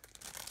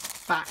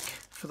back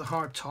for the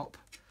hardtop,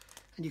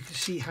 and you can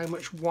see how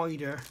much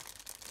wider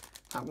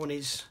that one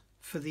is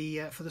for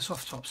the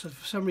soft top. So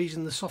for some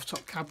reason the soft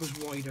top cab was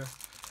wider.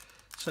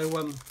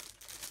 So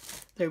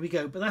there we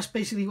go. But that's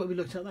basically what we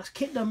looked at. That's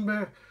kit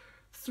number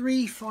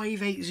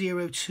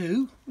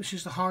 35802, which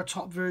is the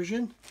hardtop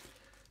version.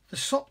 The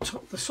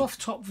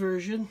soft top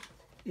version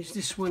is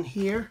this one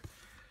here,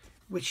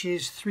 which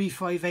is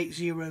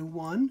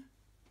 35801.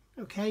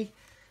 Okay,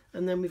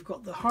 and then we've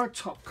got the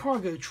hardtop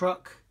cargo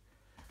truck,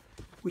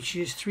 which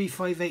is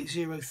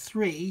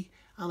 35803.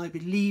 And I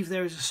believe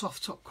there is a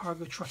soft top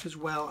cargo truck as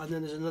well, and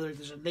then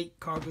there's a late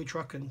cargo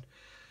truck, and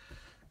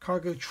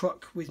cargo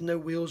truck with no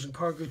wheels, and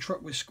cargo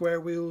truck with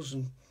square wheels,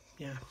 and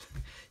yeah,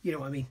 you know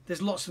what I mean.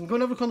 There's lots of them. Go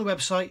and have a look on the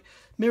website.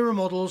 Mirror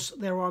Models.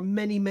 There are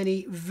many,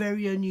 many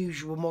very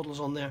unusual models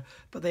on there,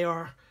 but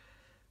they're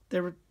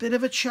a bit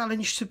of a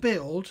challenge to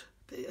build.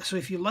 So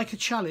if you like a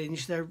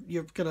challenge,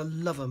 you're gonna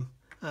love them.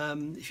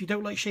 If you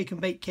don't like shake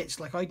and bake kits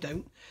like I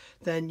don't,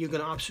 then you're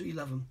gonna absolutely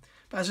love them.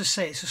 But as I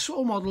say, it's a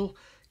sort of model.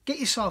 Get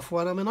yourself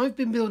one. I mean, I've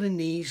been building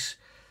these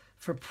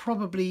for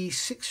probably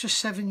 6 or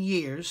 7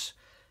 years,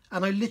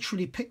 and I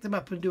literally pick them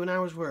up and do an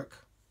hour's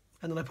work,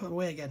 and then I put them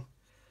away again.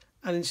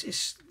 And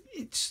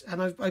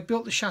I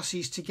built the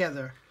chassis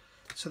together,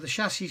 so the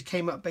chassis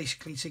came up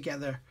basically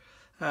together,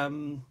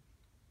 and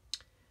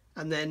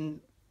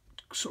then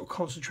sort of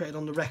concentrated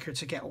on the wrecker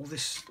to get all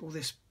this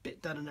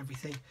bit done and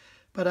everything.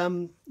 But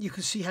you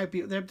can see how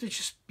beautiful they're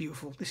just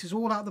beautiful. This is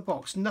all out of the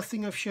box.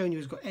 Nothing I've shown you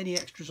has got any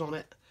extras on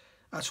it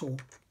at all.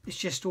 It's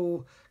just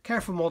all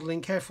careful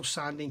modelling, careful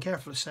sanding,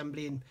 careful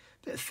assembly, and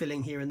a bit of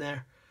filling here and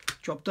there.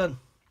 Job done.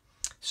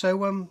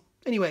 So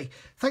anyway,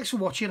 thanks for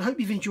watching. I hope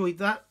you've enjoyed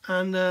that.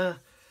 And as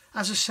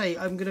I say,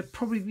 I'm going to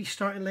probably be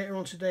starting later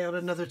on today on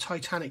another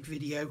Titanic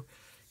video,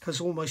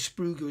 because all my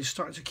sprue goo is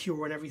starting to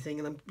cure and everything,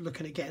 and I'm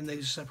looking at getting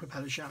those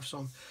propeller shafts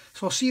on.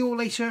 So I'll see you all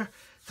later.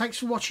 Thanks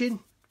for watching.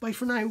 Bye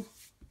for now.